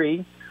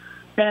chemistry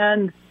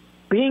and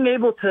being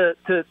able to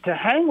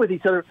hang with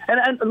each other.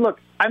 And look,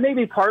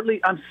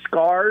 I'm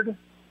scarred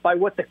by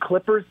what the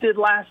Clippers did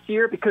last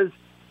year because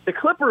the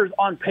Clippers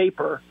on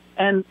paper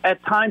and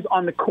at times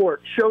on the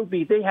court showed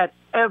me they had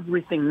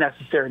everything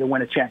necessary to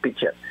win a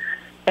championship.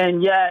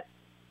 And yet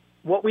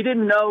what we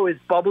didn't know is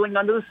bubbling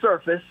under the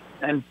surface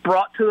and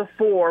brought to the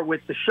fore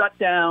with the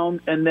shutdown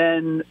and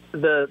then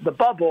the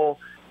bubble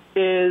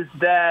is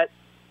that,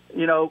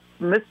 you know,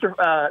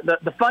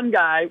 the fun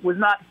guy was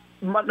not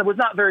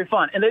very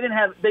fun. And they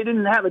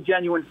didn't have a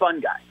genuine fun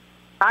guy.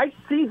 I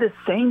see the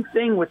same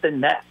thing with the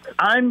Nets.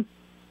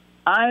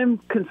 I'm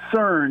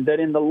concerned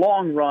that in the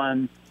long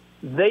run,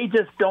 they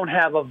just don't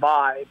have a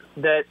vibe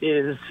that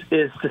is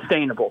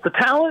sustainable. The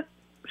talent,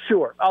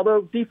 sure.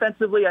 Although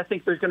defensively, I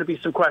think there's going to be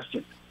some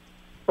questions.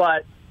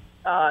 But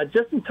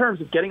just in terms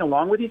of getting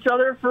along with each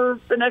other for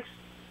the next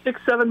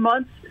 6-7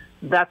 months,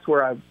 that's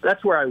where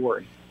I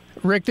worry.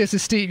 Rick, this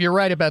is Steve. You're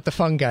right about the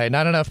fungi.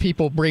 Not enough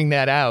people bring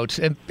that out.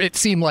 And it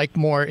seemed like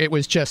it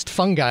was just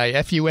fungi,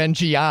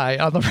 F-U-N-G-I,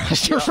 on the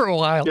roster for a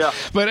while. Yeah.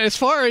 But as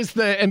far as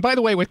and by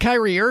the way, with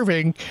Kyrie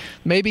Irving,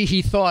 maybe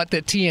he thought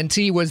that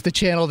TNT was the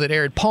channel that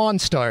aired Pawn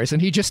Stars,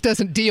 and he just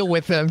doesn't deal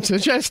with them. So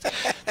just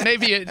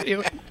maybe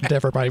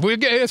never mind.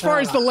 As far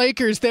as the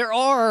Lakers, there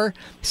are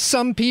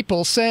some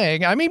people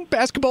saying,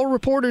 basketball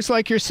reporters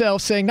like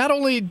yourself saying, not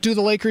only do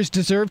the Lakers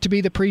deserve to be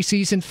the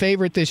preseason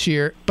favorite this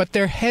year, but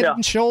they're head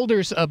and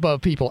shoulders above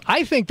people.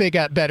 I think they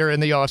got better in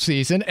the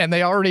offseason, and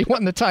they already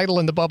won the title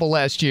in the bubble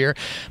last year.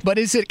 But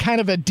is it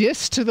kind of a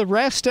diss to the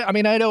rest? I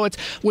mean, I know it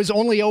was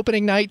only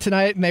opening night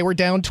tonight, and they were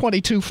down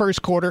 22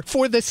 first quarter.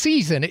 For the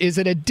season, is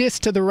it a diss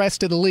to the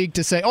rest of the league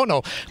to say, oh,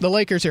 no, the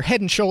Lakers are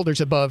head and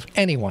shoulders above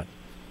anyone?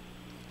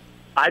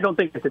 I don't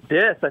think it's a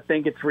diss. I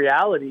think it's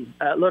reality.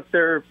 Look,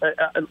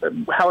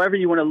 however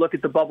you want to look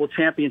at the bubble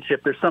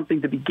championship, there's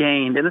something to be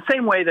gained. In the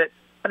same way that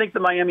I think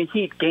the Miami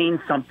Heat gained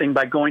something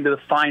by going to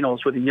the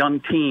finals with a young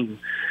team.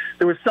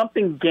 There was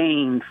something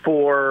gained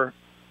for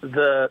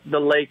the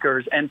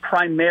Lakers, and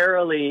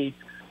primarily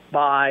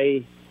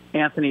by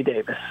Anthony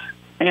Davis.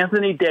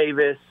 Anthony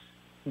Davis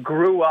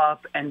grew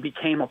up and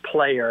became a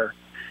player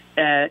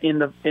in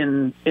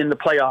the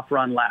playoff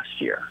run last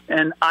year,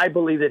 and I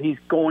believe that he's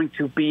going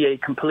to be a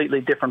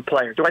completely different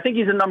player. Do I think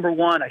he's a number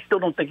one? I still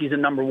don't think he's a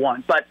number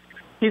one, but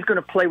he's going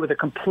to play with a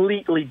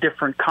completely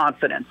different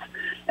confidence.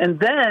 And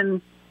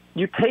then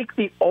you take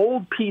the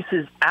old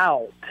pieces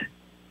out,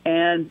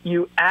 and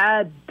you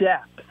add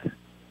depth.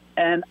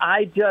 And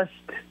I just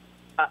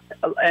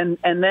and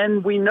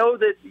then we know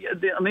that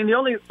the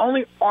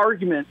only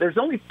argument, there's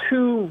only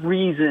two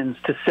reasons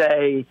to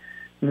say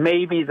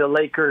maybe the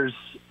Lakers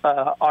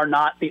are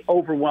not the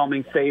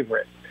overwhelming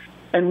favorite.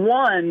 And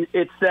one,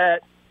 it's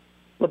that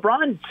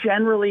LeBron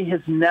generally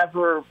has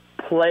never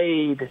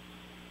played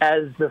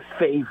as the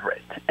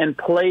favorite and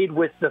played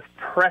with the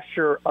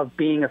pressure of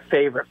being a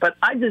favorite. But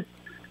I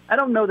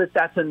don't know that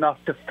that's enough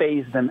to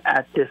faze them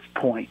at this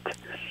point.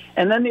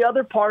 And then the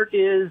other part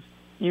is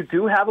you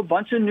do have a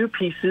bunch of new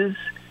pieces,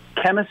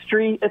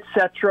 chemistry,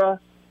 etc.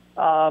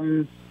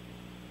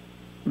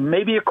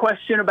 Maybe a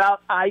question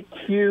about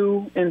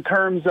IQ in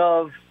terms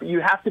of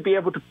you have to be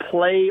able to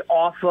play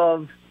off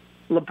of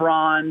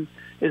LeBron.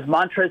 Is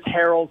Montrezl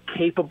Harrell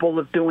capable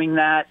of doing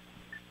that?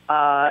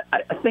 I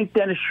think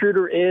Dennis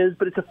Schroeder is,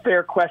 but it's a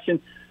fair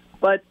question.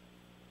 But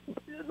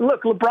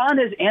look, LeBron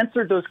has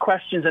answered those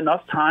questions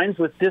enough times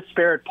with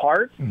disparate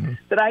parts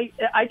that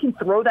I can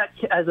throw that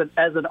as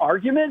an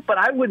argument, but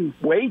I wouldn't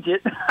wage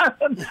it.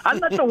 I'm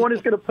not the one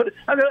who's going to put it.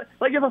 I mean,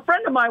 like if a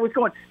friend of mine was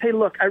going, "Hey,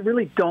 look, I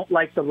really don't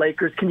like the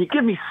Lakers. Can you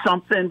give me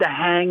something to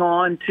hang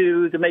on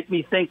to make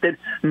me think that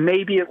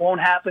maybe it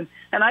won't happen?"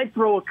 And I'd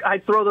throw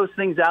those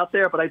things out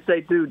there, but I'd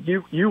say, "Dude,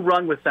 you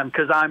run with them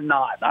because I'm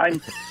not.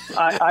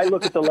 I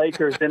look at the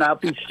Lakers and I'll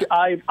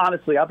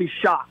be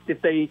shocked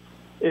if they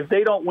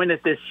don't win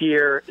it this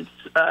year.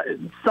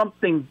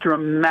 Something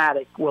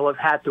dramatic will have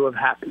had to have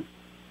happened."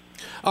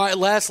 All right,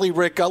 lastly,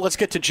 Rick, let's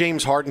get to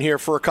James Harden here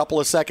for a couple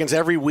of seconds.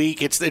 Every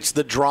week, it's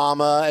the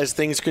drama as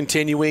things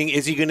continuing.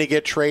 Is he going to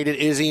get traded?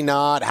 Is he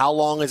not? How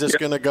long is this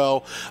going to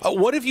go?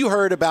 What have you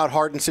heard about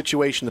Harden's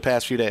situation the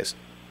past few days?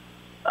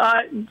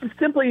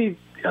 Simply,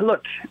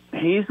 look,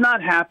 he's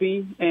not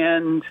happy,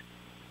 and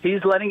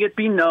he's letting it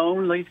be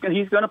known.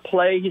 He's going to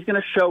play. He's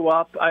going to show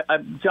up.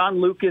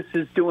 John Lucas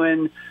is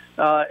doing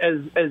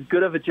as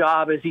good of a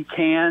job as he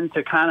can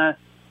to kind of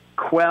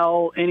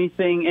quell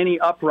any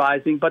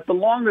uprising. But the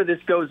longer this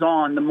goes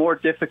on, the more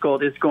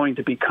difficult it's going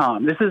to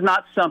become. This is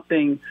not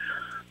something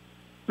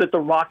that the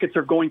Rockets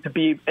are going to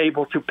be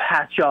able to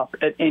patch up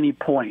at any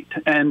point.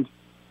 And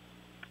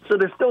so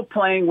they're still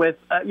playing with,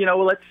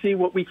 let's see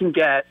what we can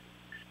get.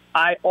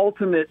 I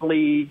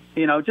ultimately,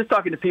 just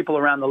talking to people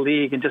around the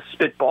league and just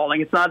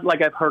spitballing, it's not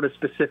like I've heard a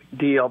specific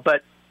deal,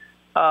 but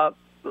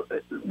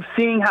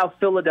seeing how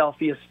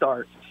Philadelphia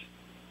starts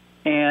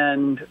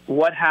and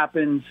what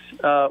happens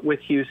with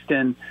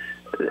Houston,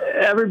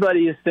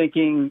 everybody is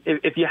thinking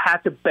if you had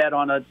to bet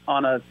on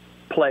a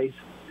place,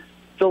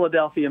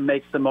 Philadelphia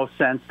makes the most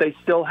sense. They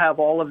still have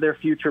all of their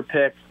future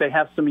picks. They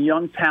have some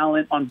young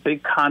talent on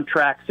big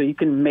contracts, so you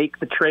can make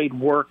the trade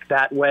work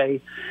that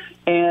way.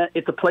 And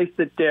it's a place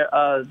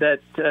that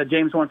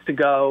James wants to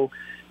go,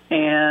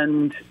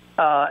 and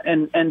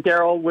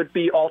Daryl would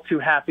be all too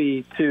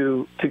happy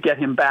to get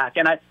him back.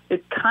 And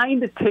it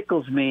kind of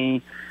tickles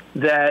me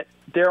that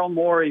Daryl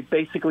Morey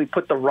basically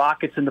put the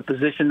Rockets in the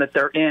position that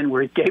they're in,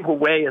 where he gave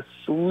away a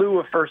slew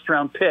of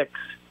first-round picks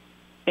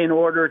in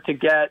order to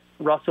get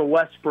Russell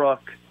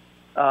Westbrook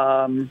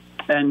and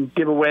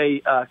give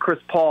away Chris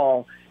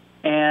Paul.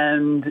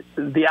 And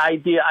the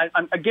idea,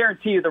 I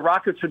guarantee you the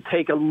Rockets would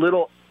take a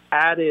little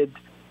added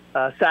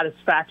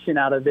satisfaction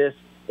out of this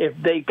if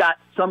they got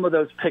some of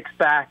those picks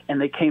back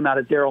and they came out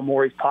of Daryl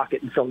Morey's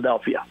pocket in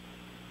Philadelphia.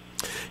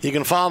 You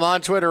can follow him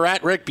on Twitter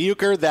at Rick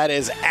Bucher. That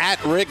is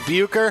at Rick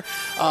Bucher.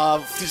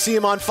 See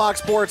him on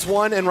Fox Sports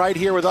 1 and right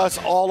here with us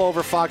all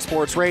over Fox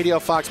Sports Radio,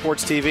 Fox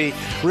Sports TV.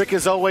 Rick,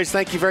 as always,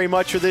 thank you very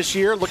much for this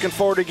year. Looking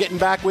forward to getting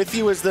back with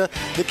you as the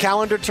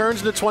calendar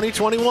turns into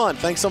 2021.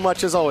 Thanks so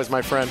much, as always,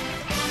 my friend.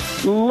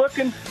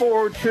 Looking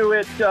forward to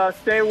it.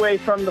 Stay away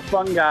from the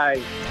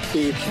fungi,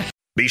 Steve.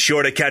 Be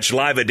sure to catch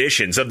live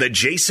editions of The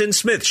Jason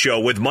Smith Show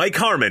with Mike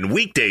Harmon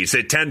weekdays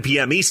at 10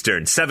 p.m.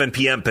 Eastern, 7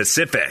 p.m.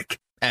 Pacific.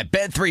 At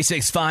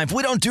Bet365,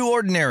 we don't do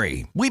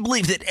ordinary. We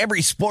believe that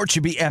every sport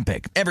should be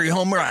epic. Every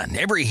home run,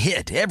 every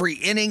hit, every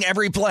inning,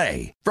 every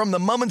play. From the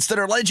moments that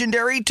are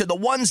legendary to the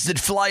ones that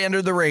fly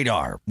under the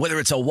radar. Whether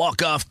it's a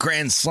walk-off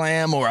grand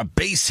slam or a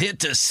base hit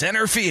to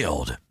center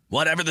field.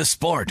 Whatever the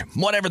sport,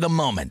 whatever the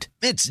moment.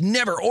 It's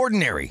never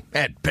ordinary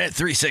at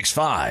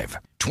Bet365.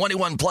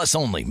 21 plus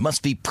only.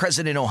 Must be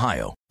present in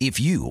Ohio. If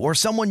you or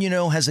someone you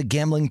know has a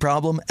gambling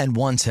problem and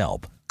wants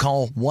help,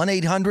 call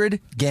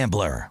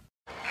 1-800-GAMBLER.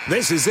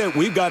 This is it.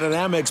 We've got an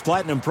Amex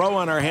Platinum Pro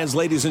on our hands,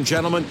 ladies and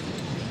gentlemen.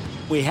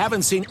 We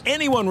haven't seen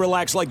anyone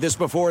relax like this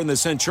before in the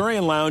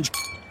Centurion Lounge.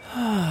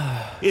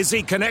 Is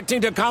he connecting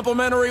to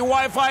complimentary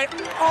Wi-Fi?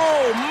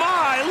 Oh,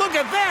 my. Look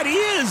at that. He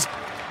is.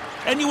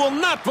 And you will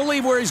not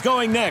believe where he's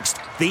going next.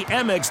 The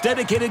Amex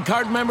dedicated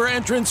card member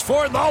entrance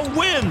for the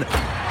win.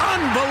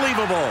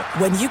 Unbelievable.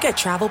 When you get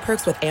travel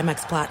perks with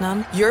Amex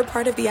Platinum, you're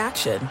part of the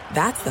action.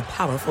 That's the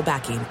powerful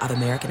backing of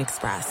American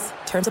Express.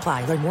 Terms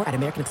apply. Learn more at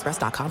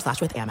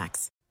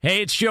americanexpress.com/withAmex.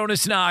 Hey, it's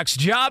Jonas Knox.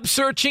 Job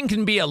searching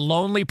can be a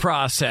lonely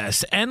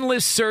process.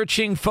 Endless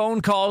searching,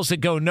 phone calls that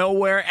go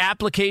nowhere,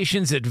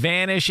 applications that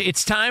vanish.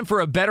 It's time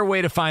for a better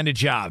way to find a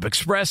job.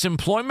 Express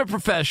Employment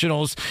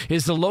Professionals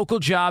is the local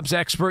jobs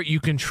expert you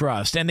can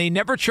trust, and they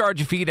never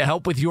charge a fee to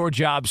help with your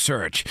job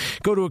search.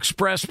 Go to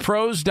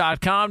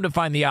expresspros.com to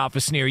find the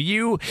office near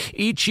you.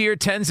 Each year,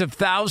 tens of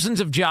thousands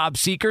of job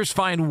seekers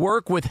find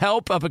work with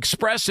help of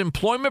Express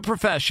Employment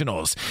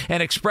Professionals,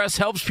 and Express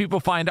helps people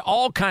find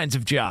all kinds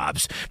of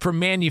jobs, from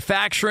manufacturing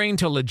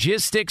to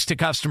logistics to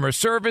customer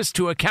service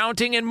to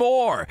accounting and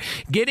more.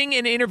 Getting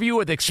an interview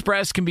with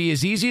Express can be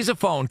as easy as a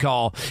phone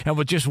call, and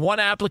with just one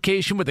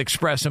application with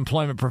Express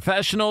Employment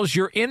Professionals,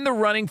 you're in the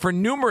running for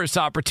numerous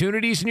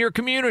opportunities in your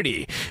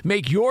community.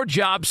 Make your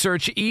job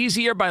search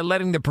easier by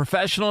letting the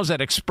professionals at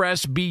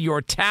Express be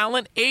your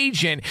talent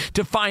agent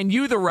to find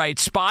you the right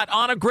spot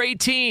on a great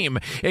team.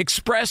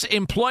 Express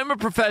Employment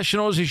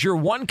Professionals is your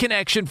one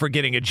connection for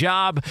getting a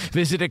job.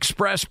 Visit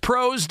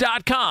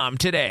expresspros.com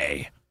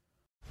today.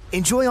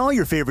 Enjoy all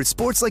your favorite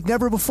sports like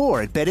never before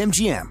at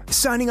BetMGM.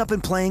 Signing up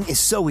and playing is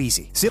so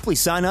easy. Simply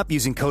sign up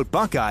using code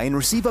Buckeye and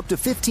receive up to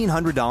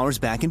 $1,500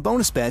 back in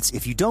bonus bets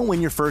if you don't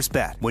win your first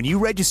bet. When you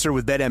register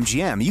with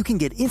BetMGM, you can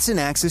get instant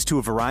access to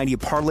a variety of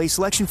parlay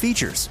selection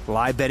features,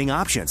 live betting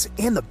options,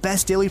 and the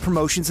best daily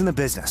promotions in the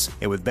business.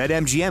 And with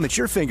BetMGM at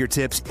your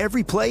fingertips,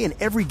 every play and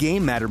every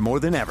game matter more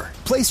than ever.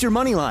 Place your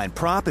moneyline,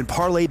 prop, and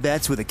parlay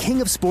bets with the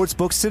king of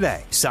sportsbooks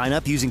today. Sign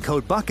up using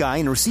code Buckeye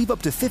and receive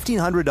up to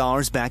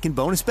 $1,500 back in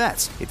bonus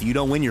bets if you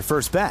don't win your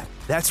first bet.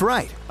 That's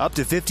right, up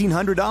to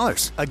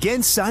 $1,500.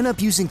 Again, sign up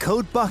using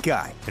code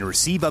Buckeye and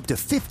receive up to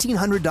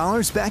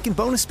 $1,500 back in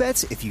bonus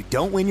bets if you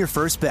don't win your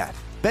first bet.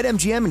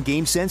 BetMGM and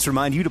GameSense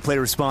remind you to play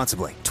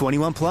responsibly.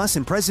 21 plus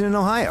and present in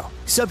Ohio.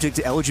 Subject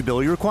to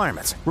eligibility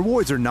requirements.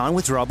 Rewards are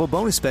non-withdrawable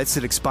bonus bets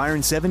that expire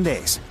in 7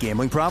 days.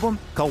 Gambling problem?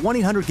 Call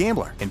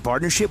 1-800-GAMBLER in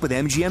partnership with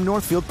MGM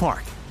Northfield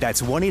Park.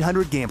 That's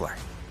 1-800-GAMBLER.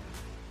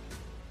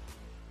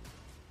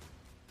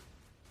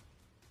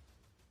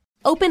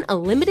 Open a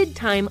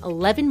limited-time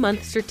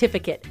 11-month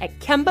certificate at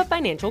Kemba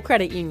Financial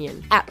Credit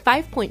Union. At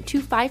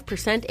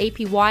 5.25%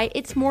 APY,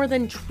 it's more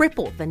than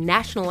triple the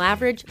national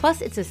average,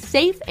 plus it's a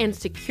safe and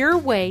secure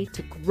way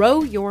to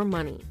grow your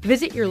money.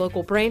 Visit your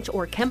local branch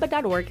or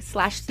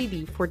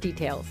kemba.org/CD for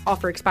details.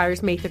 Offer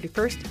expires May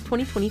 31st,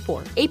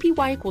 2024.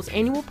 APY equals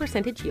annual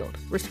percentage yield.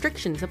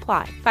 Restrictions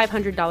apply.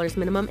 $500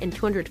 minimum and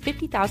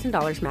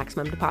 $250,000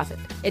 maximum deposit.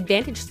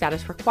 Advantage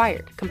status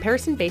required.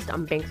 Comparison based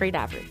on bank rate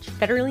average.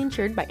 Federally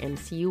insured by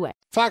NCUA.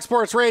 Fox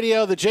Sports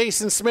Radio, the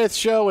Jason Smith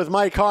Show with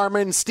Mike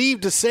Harmon. Steve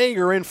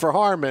DeSager in for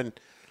Harmon.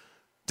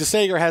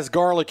 DeSager has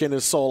garlic in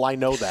his soul. I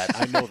know that.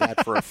 I know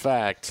that for a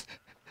fact.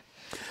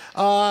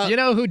 You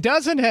know who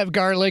doesn't have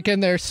garlic in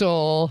their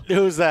soul?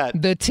 Who's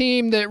that? The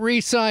team that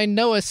re-signed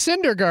Noah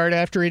Syndergaard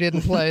after he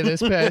didn't play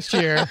this past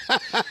year.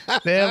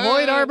 They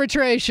avoid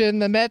arbitration.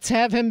 The Mets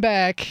have him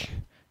back.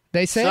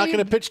 They say he's not going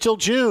to pitch till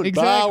June.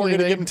 Exactly. We're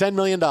going to give him $10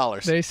 million.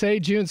 They say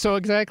June, so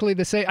exactly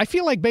the same. I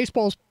feel like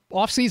baseball's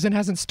offseason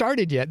hasn't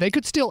started yet. They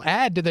could still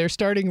add to their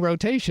starting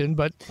rotation,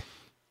 but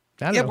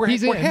I don't know.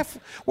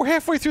 We're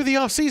halfway through the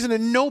offseason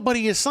and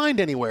nobody is signed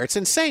anywhere. It's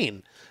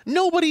insane.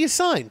 Nobody is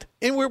signed.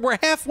 And we're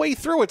halfway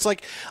through. It's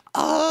like,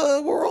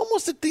 we're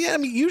almost at the end. I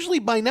mean, usually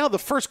by now, the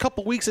first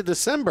couple weeks of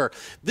December,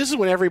 this is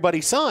when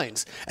everybody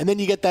signs. And then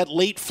you get that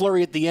late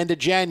flurry at the end of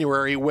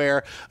January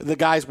where the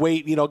guys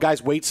wait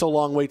so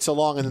long,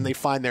 and then they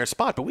find their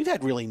spot. But we've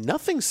had really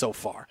nothing so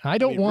far. I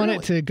don't want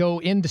it to go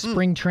into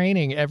spring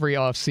training every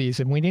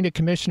offseason. We need a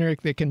commissioner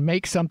that can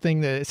make some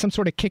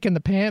sort of kick in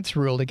the pants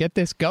rule to get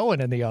this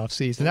going in the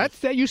offseason.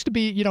 That used to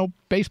be,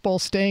 baseball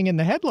staying in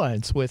the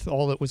headlines with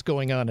all that was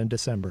going on in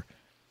December.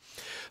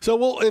 So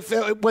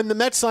when the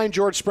Mets sign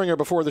George Springer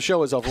before the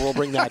show is over, we'll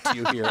bring that to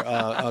you here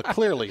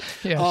clearly.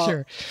 Yeah,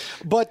 sure.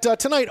 But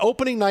tonight,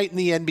 opening night in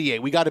the NBA,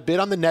 we got a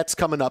bit on the Nets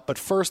coming up, but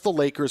first the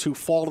Lakers, who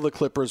fall to the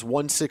Clippers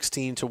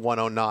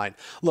 116-109.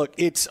 Look,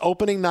 it's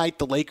opening night.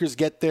 The Lakers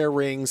get their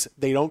rings.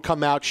 They don't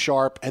come out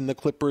sharp, and the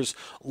Clippers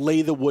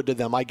lay the wood to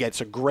them. I get it's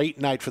a great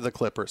night for the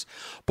Clippers.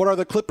 But are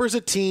the Clippers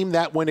a team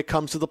that, when it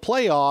comes to the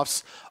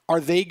playoffs,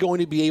 are they going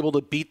to be able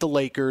to beat the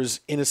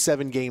Lakers in a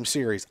 7-game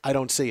series? I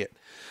don't see it.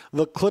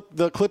 The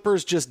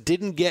Clippers just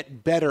didn't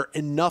get better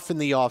enough in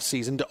the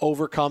offseason to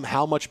overcome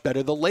how much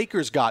better the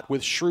Lakers got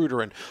with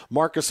Schroeder and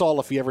Marc Gasol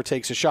if he ever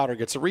takes a shot or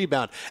gets a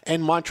rebound,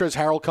 and Montrezl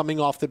Harrell coming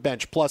off the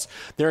bench. Plus,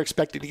 they're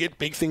expected to get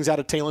big things out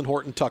of Talen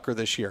Horton-Tucker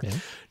this year. Yeah.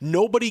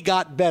 Nobody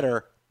got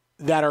better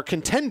that are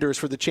contenders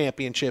for the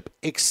championship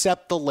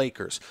except the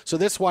Lakers. So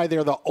that's why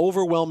they're the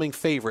overwhelming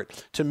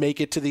favorite to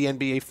make it to the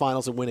NBA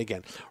Finals and win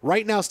again.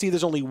 Right now, Steve,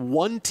 there's only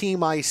one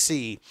team I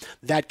see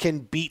that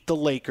can beat the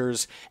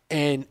Lakers,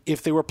 and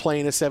if they were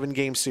playing a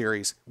 7-game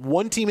series.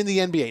 One team in the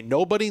NBA.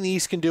 Nobody in the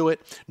East can do it.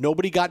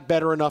 Nobody got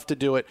better enough to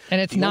do it. And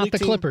it's not the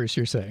Clippers,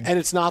 you're saying. And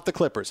it's not the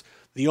Clippers.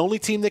 The only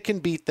team that can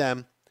beat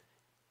them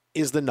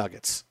is the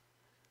Nuggets.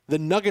 The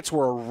Nuggets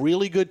were a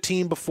really good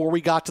team before we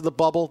got to the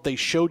bubble. They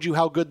showed you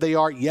how good they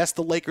are. Yes,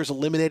 the Lakers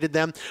eliminated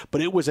them, but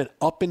it was an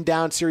up and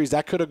down series.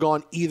 That could have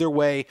gone either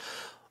way.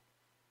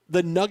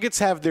 the Nuggets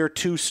have their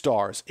two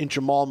stars in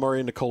Jamal Murray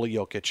and Nikola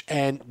Jokic,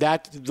 and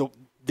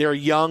they're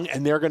young,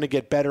 and they're going to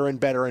get better and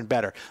better and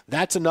better.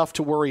 That's enough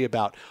to worry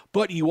about.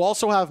 But you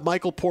also have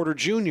Michael Porter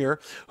Jr.,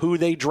 who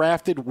they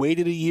drafted,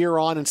 waited a year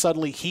on, and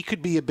suddenly he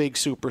could be a big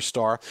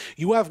superstar.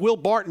 You have Will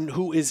Barton,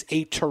 who is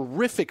a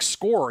terrific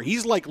scorer.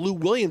 He's like Lou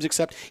Williams,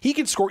 except he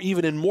can score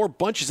even in more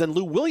bunches than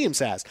Lou Williams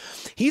has.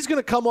 He's going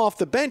to come off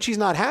the bench. He's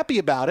not happy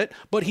about it,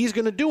 but he's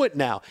going to do it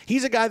now.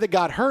 He's a guy that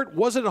got hurt,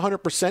 wasn't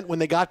 100% when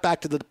they got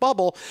back to the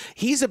bubble.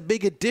 He's a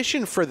big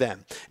addition for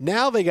them.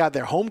 Now they got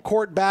their home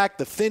court back,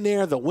 the thin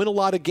air, they'll win a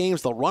lot of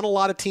games. They'll run a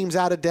lot of teams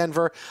out of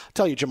Denver. I'll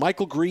tell you,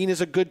 JaMychal Green is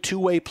a good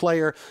two-way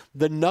player.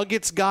 The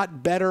Nuggets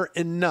got better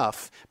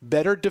enough,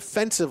 better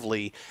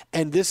defensively,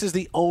 and this is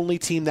the only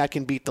team that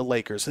can beat the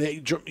Lakers.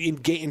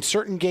 In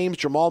certain games,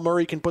 Jamal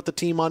Murray can put the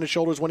team on his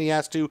shoulders when he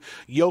has to.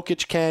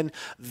 Jokic can.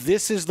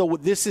 This is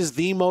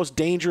the most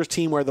dangerous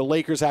team where the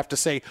Lakers have to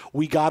say,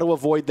 we got to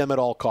avoid them at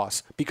all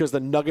costs because the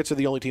Nuggets are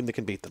the only team that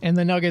can beat them. And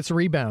the Nuggets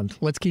rebound.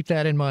 Let's keep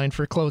that in mind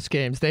for close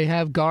games. They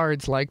have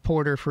guards like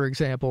Porter, for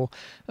example,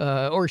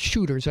 or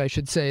shooters, I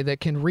should say, that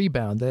can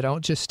rebound. They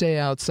don't just stay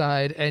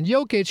outside. And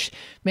Jokic,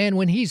 man,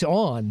 when he's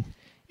on,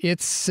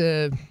 it's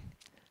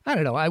I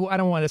don't know. I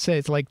don't want to say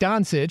it's like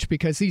Doncic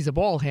because he's a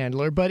ball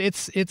handler, but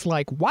it's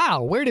like,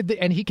 wow,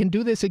 and he can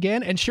do this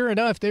again. And sure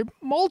enough, there are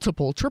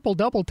multiple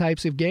triple-double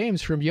types of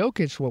games from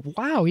Jokic. Well,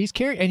 wow, he's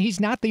carrying, and he's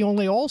not the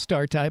only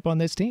all-star type on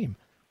this team.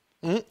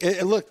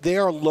 Look, they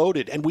are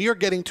loaded, and we are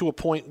getting to a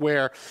point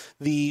where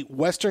the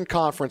Western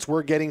Conference,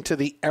 we're getting to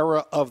the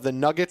era of the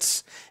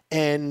Nuggets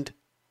and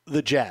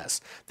the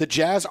Jazz. The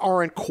Jazz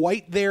aren't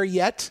quite there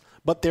yet,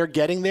 but they're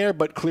getting there.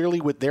 But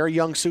clearly with their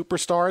young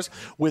superstars,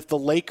 with the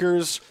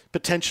Lakers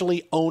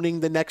potentially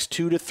owning the next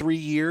 2 to 3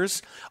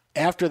 years.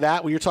 After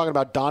that, when you're talking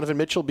about Donovan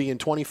Mitchell being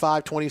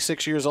 25,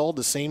 26 years old,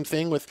 the same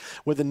thing with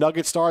the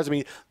Nugget stars. I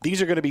mean,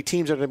 these are going to be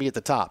teams that are going to be at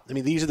the top. I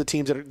mean, these are the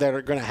teams that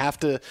are going to have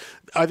to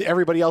 –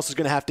 everybody else is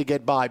going to have to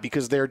get by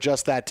because they're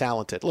just that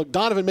talented. Look,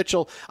 Donovan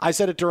Mitchell, I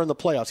said it during the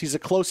playoffs, he's the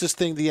closest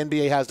thing the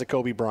NBA has to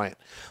Kobe Bryant.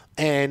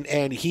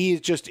 And he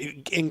is just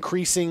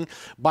increasing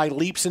by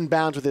leaps and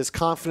bounds with his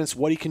confidence,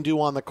 what he can do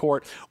on the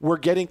court. We're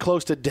getting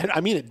close to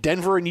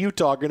Denver and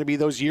Utah are going to be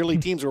those yearly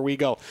teams where we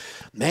go,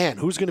 man,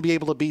 who's going to be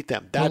able to beat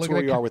them? That's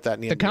where we are with that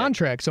in the NBA. The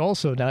contracts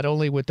also, not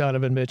only with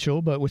Donovan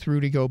Mitchell, but with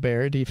Rudy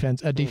Gobert,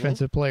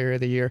 defensive player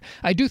of the year.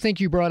 I do think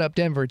you brought up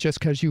Denver just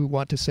because you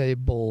want to say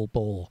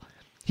Bull.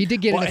 He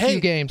did get in a few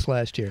games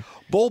last year.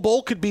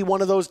 Bol could be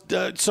one of those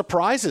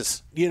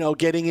surprises,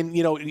 getting in,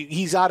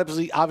 he's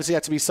obviously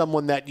has to be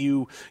someone that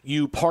you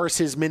parse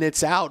his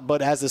minutes out,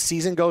 but as the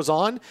season goes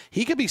on,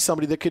 he could be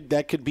somebody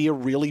that could be a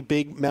really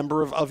big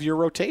member of your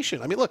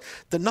rotation. I mean, look,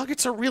 the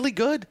Nuggets are really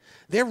good.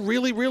 They're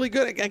really, really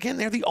good. Again,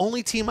 they're the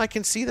only team I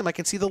can see them. I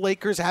can see the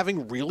Lakers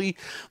having really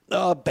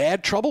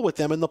bad trouble with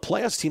them in the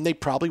playoffs, team they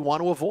probably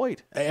want to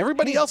avoid.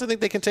 Everybody else I think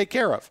they can take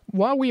care of.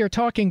 While we are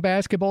talking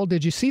basketball,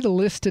 did you see the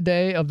list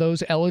today of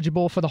those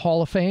eligible for the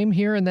Hall of Fame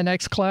here in the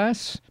next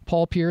class?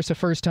 Paul Pierce, a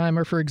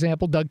first-timer, for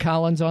example. Doug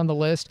Collins on the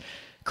list.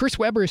 Chris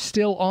Webber is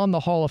still on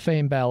the Hall of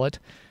Fame ballot.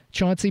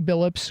 Chauncey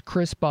Billups,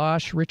 Chris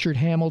Bosh, Richard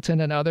Hamilton,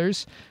 and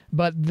others.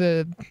 But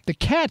the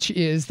catch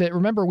is that,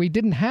 remember, we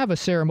didn't have a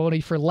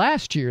ceremony for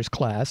last year's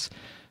class,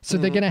 so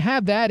they're going to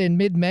have that in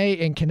mid-May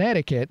in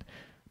Connecticut.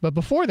 But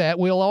before that,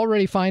 we'll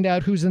already find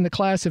out who's in the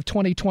class of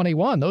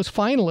 2021. Those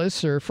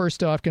finalists are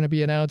first off going to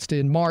be announced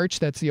in March.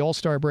 That's the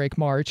All-Star break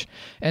March.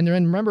 And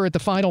then remember, at the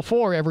Final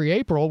Four every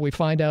April, we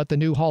find out the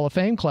new Hall of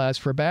Fame class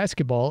for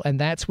basketball, and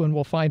that's when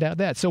we'll find out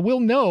that. So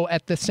we'll know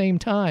at the same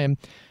time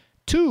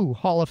 2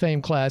 Hall of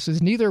Fame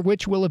classes, neither of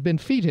which will have been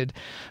feted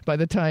by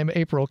the time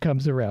April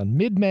comes around.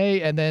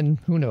 Mid-May, and then,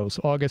 who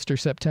knows, August or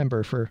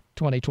September for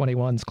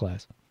 2021's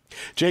class.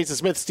 Jason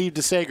Smith, Steve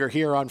DeSager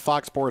here on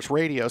Fox Sports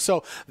Radio.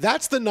 So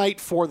that's the night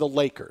for the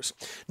Lakers.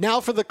 Now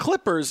for the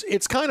Clippers,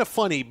 it's kind of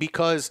funny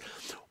because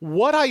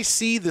what I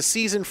see the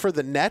season for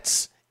the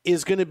Nets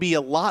is going to be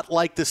a lot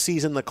like the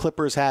season the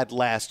Clippers had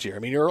last year. I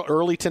mean,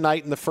 early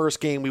tonight in the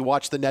first game, we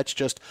watched the Nets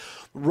just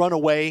run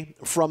away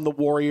from the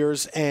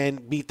Warriors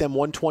and beat them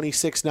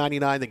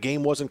 126-99. The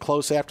game wasn't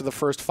close after the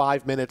first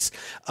 5 minutes.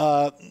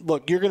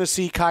 Look, you're going to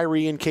see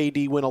Kyrie and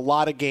KD win a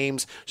lot of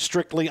games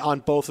strictly on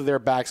both of their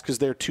backs because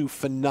they're two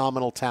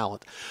phenomenal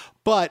talent.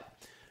 But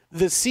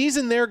the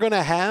season they're going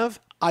to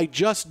have, I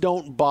just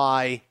don't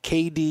buy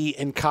KD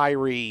and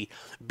Kyrie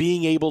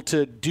being able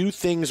to do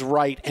things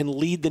right and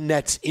lead the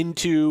Nets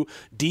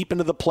deep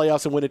into the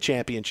playoffs and win a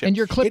championship. And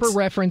your Clipper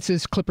reference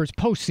is Clippers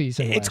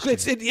postseason. It's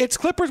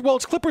Clippers. Well,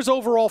 it's Clippers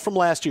overall from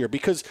last year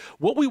because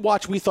what we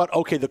watched, we thought,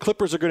 okay, the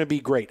Clippers are going to be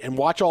great and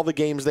watch all the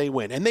games they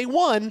win. And they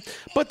won,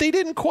 but they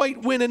didn't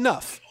quite win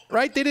enough.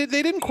 right? They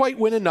didn't quite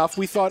win enough.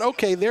 We thought,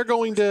 okay, they're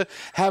going to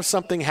have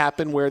something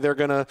happen where they're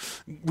going to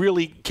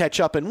really catch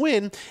up and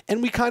win,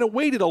 and we kind of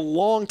waited a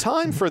long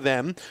time for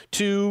them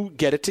to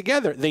get it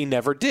together. They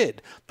never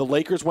did. The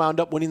Lakers wound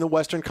up winning the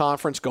Western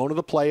Conference, going to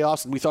the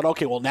playoffs, and we thought,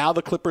 okay, well, now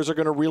the Clippers are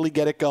going to really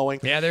get it going.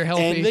 Yeah, they're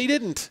healthy. And they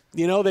didn't.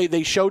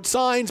 They showed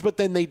signs, but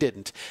then they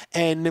didn't.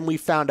 And then we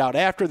found out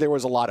after there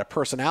was a lot of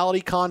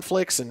personality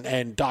conflicts,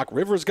 and Doc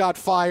Rivers got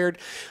fired.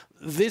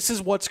 This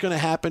is what's going to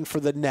happen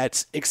for the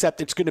Nets, except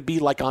it's going to be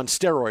like on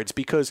steroids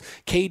because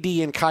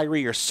KD and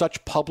Kyrie are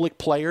such public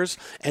players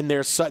and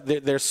they're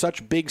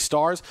such big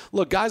stars.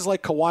 Look, guys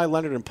like Kawhi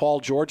Leonard and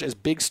Paul George, as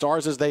big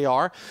stars as they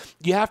are,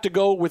 you have to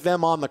go with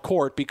them on the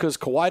court because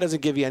Kawhi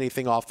doesn't give you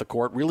anything off the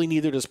court. Really,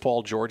 neither does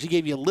Paul George. He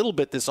gave you a little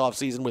bit this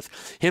offseason with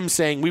him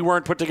saying we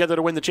weren't put together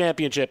to win the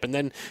championship, and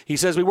then he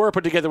says we were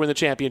put together to win the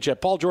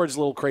championship. Paul George is a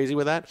little crazy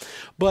with that.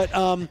 But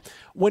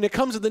when it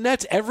comes to the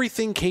Nets,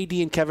 everything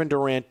KD and Kevin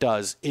Durant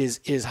does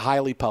is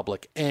highly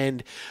public.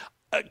 And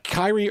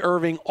Kyrie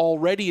Irving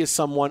already is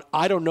someone,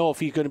 I don't know if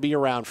he's going to be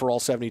around for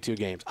all 72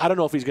 games. I don't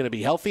know if he's going to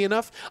be healthy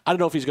enough. I don't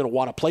know if he's going to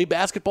want to play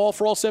basketball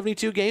for all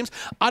 72 games.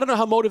 I don't know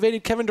how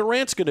motivated Kevin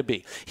Durant's going to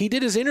be. He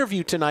did his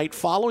interview tonight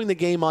following the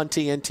game on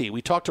TNT.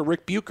 We talked to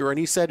Rick Bucher, and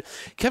he said,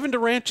 Kevin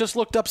Durant just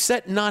looked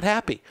upset and not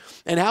happy.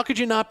 And how could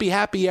you not be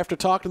happy after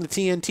talking to the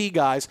TNT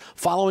guys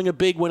following a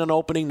big win on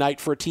opening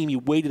night for a team you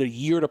waited a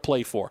year to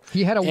play for?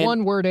 He had a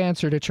one-word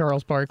answer to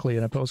Charles Barkley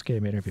in a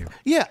post-game interview.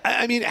 Yeah,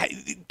 I mean,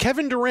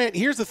 Kevin Durant,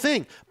 here's the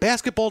thing.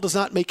 Basketball does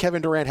not make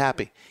Kevin Durant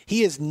happy.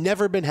 He has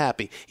never been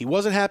happy. He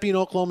wasn't happy in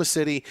Oklahoma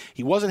City.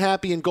 He wasn't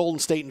happy in Golden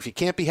State. And if you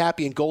can't be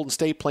happy in Golden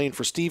State playing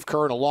for Steve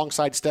Kerr and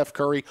alongside Steph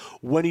Curry,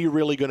 when are you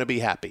really going to be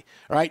happy?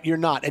 All right? You're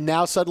not. And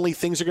now suddenly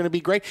things are going to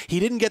be great. He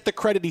didn't get the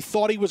credit he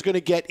thought he was going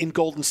to get in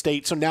Golden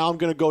State, so now I'm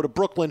going to go to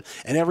Brooklyn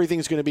and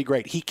everything's going to be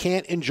great. He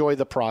can't enjoy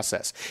the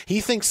process.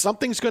 He thinks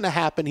something's going to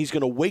happen. He's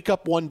going to wake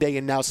up one day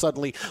and now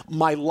suddenly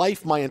my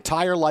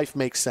entire life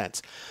makes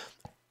sense.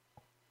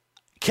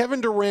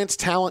 Kevin Durant's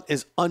talent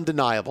is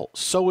undeniable.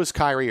 So is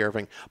Kyrie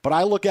Irving. But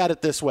I look at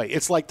it this way.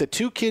 It's like the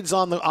two kids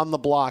on the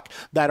block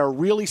that are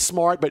really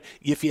smart, but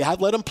if you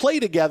let them play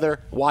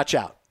together, watch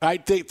out.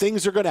 Right?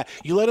 Things are going to,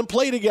 you let them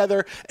play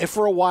together, and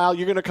for a while,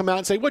 you're going to come out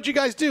and say, what'd you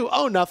guys do?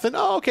 Oh, nothing.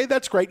 Oh, okay,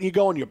 that's great. And you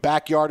go and your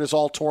backyard is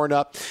all torn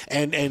up,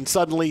 and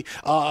suddenly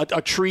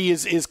a tree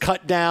is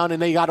cut down,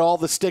 and they got all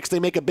the sticks. They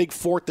make a big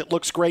fort that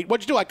looks great.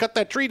 What'd you do? I cut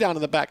that tree down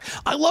in the back.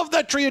 I love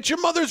that tree. It's your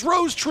mother's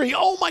rose tree.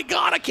 Oh, my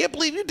God, I can't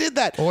believe you did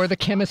that. Or the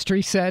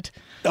chemistry set.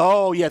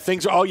 Oh, yeah,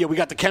 we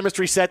got the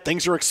chemistry set.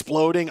 Things are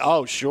exploding.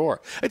 Oh, sure.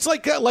 It's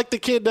like the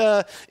kid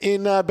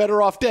in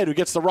Better Off Dead who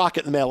gets the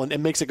rocket in the mail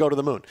and makes it go to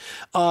the moon.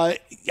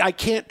 I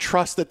can't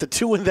trust that the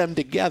two of them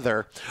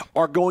together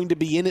are going to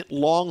be in it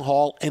long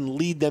haul and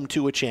lead them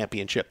to a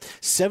championship.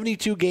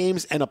 72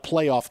 games and a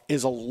playoff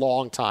is a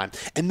long time.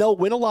 And they'll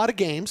win a lot of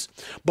games,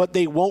 but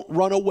they won't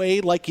run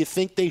away like you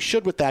think they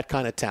should with that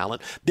kind of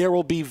talent. There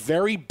will be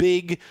very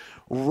big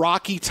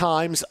rocky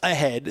times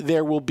ahead.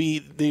 They'll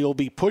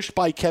be pushed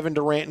by Kevin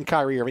Durant and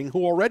Kyrie Irving,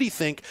 who already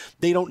think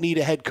they don't need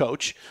a head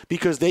coach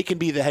because they can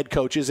be the head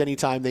coaches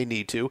anytime they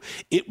need to.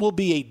 It will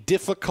be a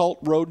difficult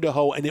road to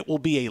hoe, and it will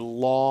be a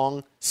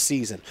long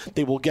season.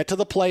 They will get to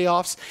the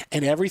playoffs,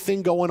 and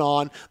everything going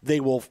on,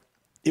 it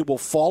will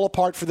fall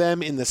apart for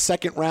them in the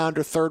second round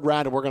or third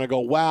round, and we're going to go,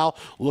 wow,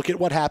 look at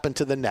what happened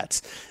to the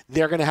Nets.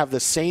 They're going to have the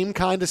same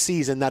kind of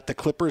season that the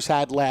Clippers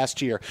had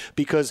last year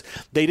because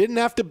they didn't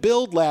have to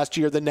build last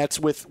year, the Nets,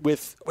 with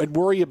and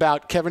worry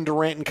about Kevin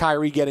Durant and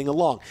Kyrie getting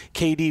along.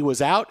 KD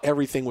was out.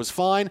 Everything was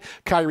fine.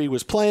 Kyrie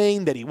was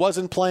playing, that he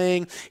wasn't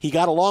playing. He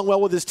got along well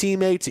with his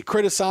teammates. He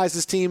criticized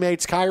his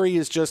teammates. Kyrie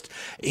he's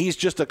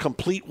just a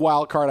complete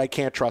wild card. I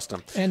can't trust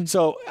him. And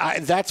so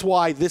that's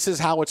why this is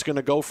how it's going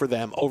to go for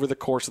them over the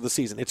course of the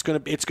season. It's going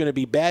to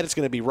be bad. It's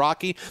going to be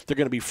rocky. They're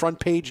going to be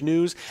front page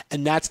news,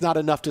 and that's not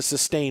enough to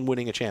sustain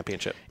winning a championship.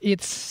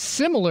 It's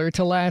similar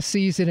to last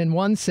season in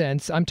one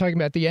sense. I'm talking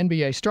about the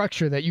NBA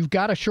structure, that you've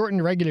got a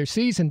shortened regular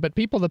season, but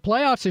the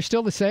playoffs are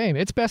still the same.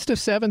 It's best of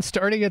 7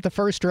 starting at the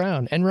first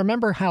round. And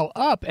remember how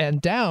up and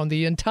down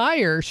the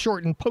entire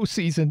shortened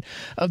postseason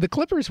of the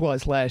Clippers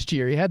was last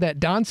year. You had that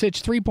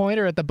Doncic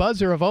three-pointer at the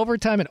buzzer of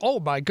overtime, and oh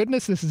my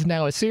goodness, this is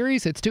now a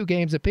series. It's 2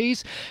 games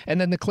apiece. And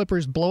then the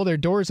Clippers blow their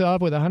doors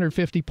off with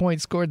 150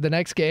 points scored the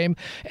next game,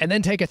 and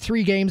then take a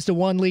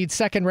 3-1 lead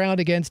second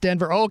round against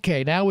Denver.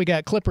 Okay, now we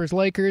got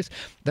Clippers-Lakers.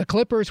 The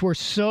Clippers were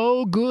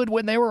so good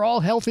when they were all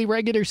healthy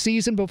regular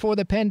season before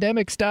the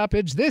pandemic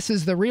stoppage. This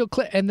is the real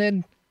and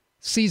then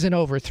season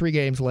over 3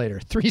 games later.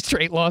 3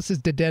 straight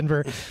losses to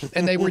Denver,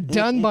 and they were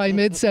done by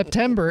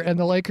mid-September, and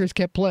the Lakers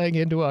kept playing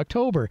into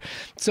October.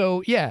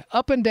 So, yeah,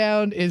 up and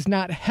down is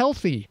not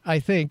healthy,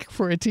 I think,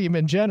 for a team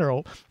in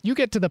general. You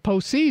get to the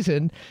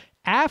postseason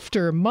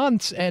after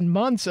months and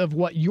months of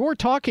what you're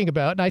talking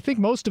about, and I think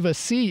most of us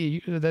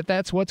see that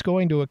that's what's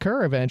going to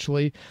occur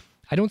eventually.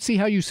 I don't see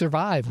how you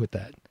survive with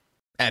that.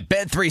 At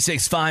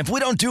Bet365, we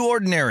don't do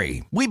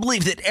ordinary. We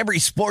believe that every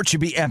sport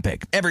should be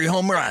epic. Every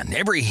home run,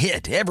 every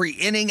hit, every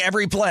inning,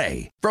 every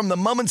play. From the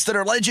moments that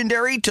are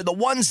legendary to the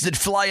ones that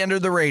fly under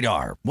the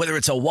radar. Whether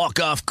it's a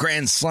walk-off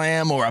grand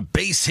slam or a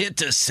base hit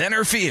to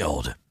center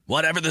field.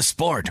 Whatever the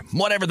sport,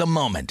 whatever the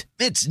moment.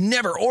 It's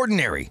never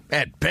ordinary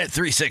at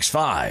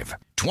Bet365.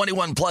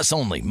 21 plus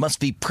only. Must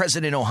be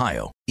present in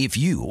Ohio. If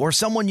you or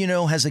someone you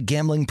know has a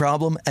gambling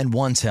problem and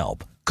wants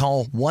help,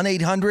 call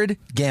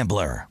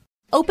 1-800-GAMBLER.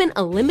 Open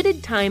a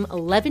limited-time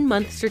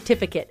 11-month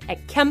certificate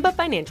at Kemba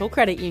Financial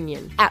Credit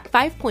Union. At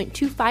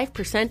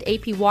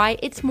 5.25% APY,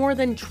 it's more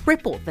than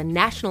triple the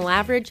national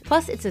average,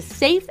 plus it's a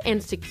safe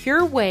and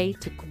secure way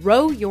to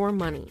grow your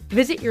money.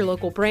 Visit your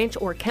local branch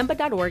or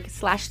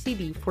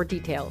kemba.org/cb for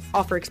details.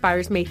 Offer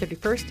expires May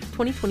 31st,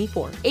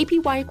 2024.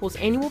 APY equals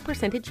annual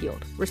percentage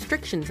yield.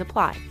 Restrictions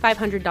apply.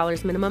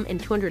 $500 minimum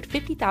and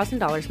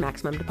 $250,000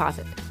 maximum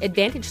deposit.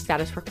 Advantage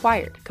status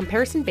required.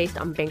 Comparison based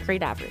on bank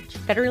rate average.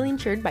 Federally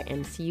insured by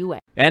NCUA.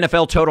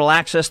 NFL Total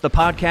Access, the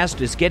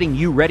podcast, is getting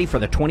you ready for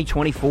the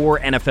 2024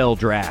 NFL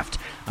Draft.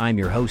 I'm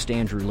your host,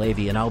 Andrew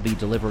Levy, and I'll be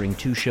delivering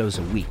 2 shows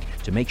a week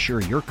to make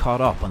sure you're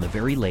caught up on the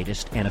very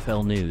latest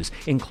NFL news,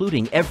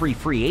 including every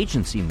free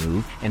agency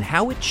move and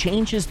how it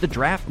changes the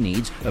draft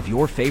needs of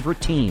your favorite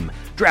team.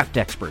 Draft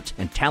experts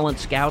and talent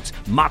scouts,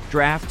 mock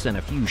drafts, and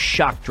a few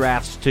shock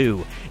drafts,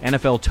 too.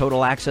 NFL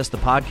Total Access, the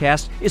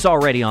podcast, is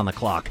already on the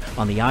clock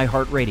on the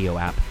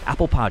iHeartRadio app,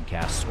 Apple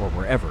Podcasts, or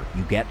wherever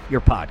you get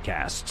your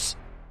podcasts.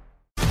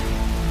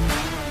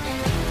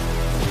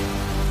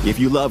 If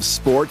you love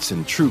sports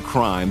and true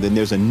crime, then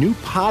there's a new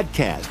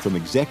podcast from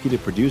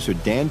executive producer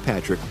Dan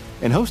Patrick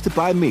and hosted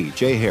by me,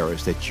 Jay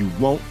Harris, that you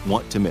won't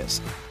want to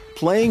miss.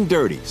 Playing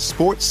Dirty: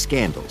 Sports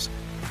Scandals.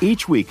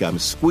 Each week, I'm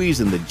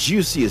squeezing the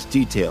juiciest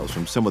details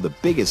from some of the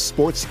biggest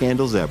sports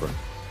scandals ever.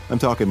 I'm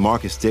talking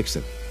Marcus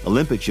Dixon,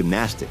 Olympic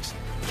gymnastics,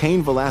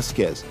 Cain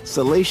Velasquez,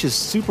 salacious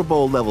Super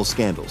Bowl-level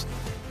scandals.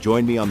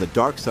 Join me on the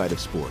dark side of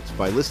sports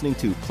by listening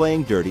to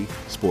Playing Dirty: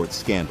 Sports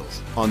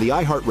Scandals on the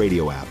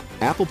iHeartRadio app,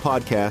 Apple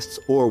Podcasts,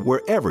 or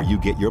wherever you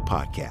get your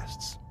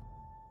podcasts.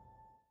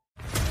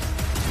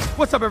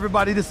 What's up,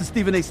 everybody? This is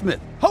Stephen A. Smith,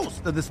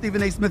 host of the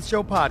Stephen A. Smith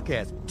Show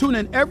podcast. Tune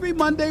in every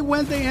Monday,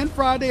 Wednesday, and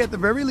Friday at the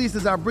very least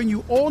as I bring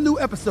you all new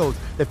episodes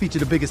that feature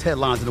the biggest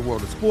headlines in the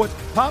world of sports,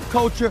 pop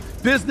culture,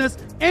 business,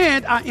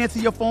 and I answer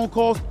your phone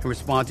calls and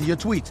respond to your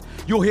tweets.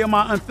 You'll hear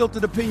my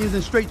unfiltered opinions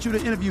and straight-shooter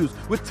interviews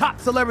with top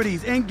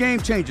celebrities and game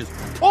changers.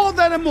 All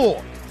that and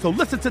more. So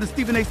listen to the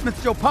Stephen A. Smith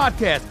Show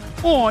podcast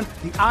on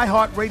the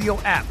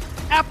iHeartRadio app,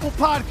 Apple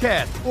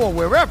Podcasts, or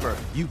wherever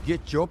you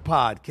get your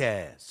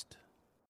podcasts.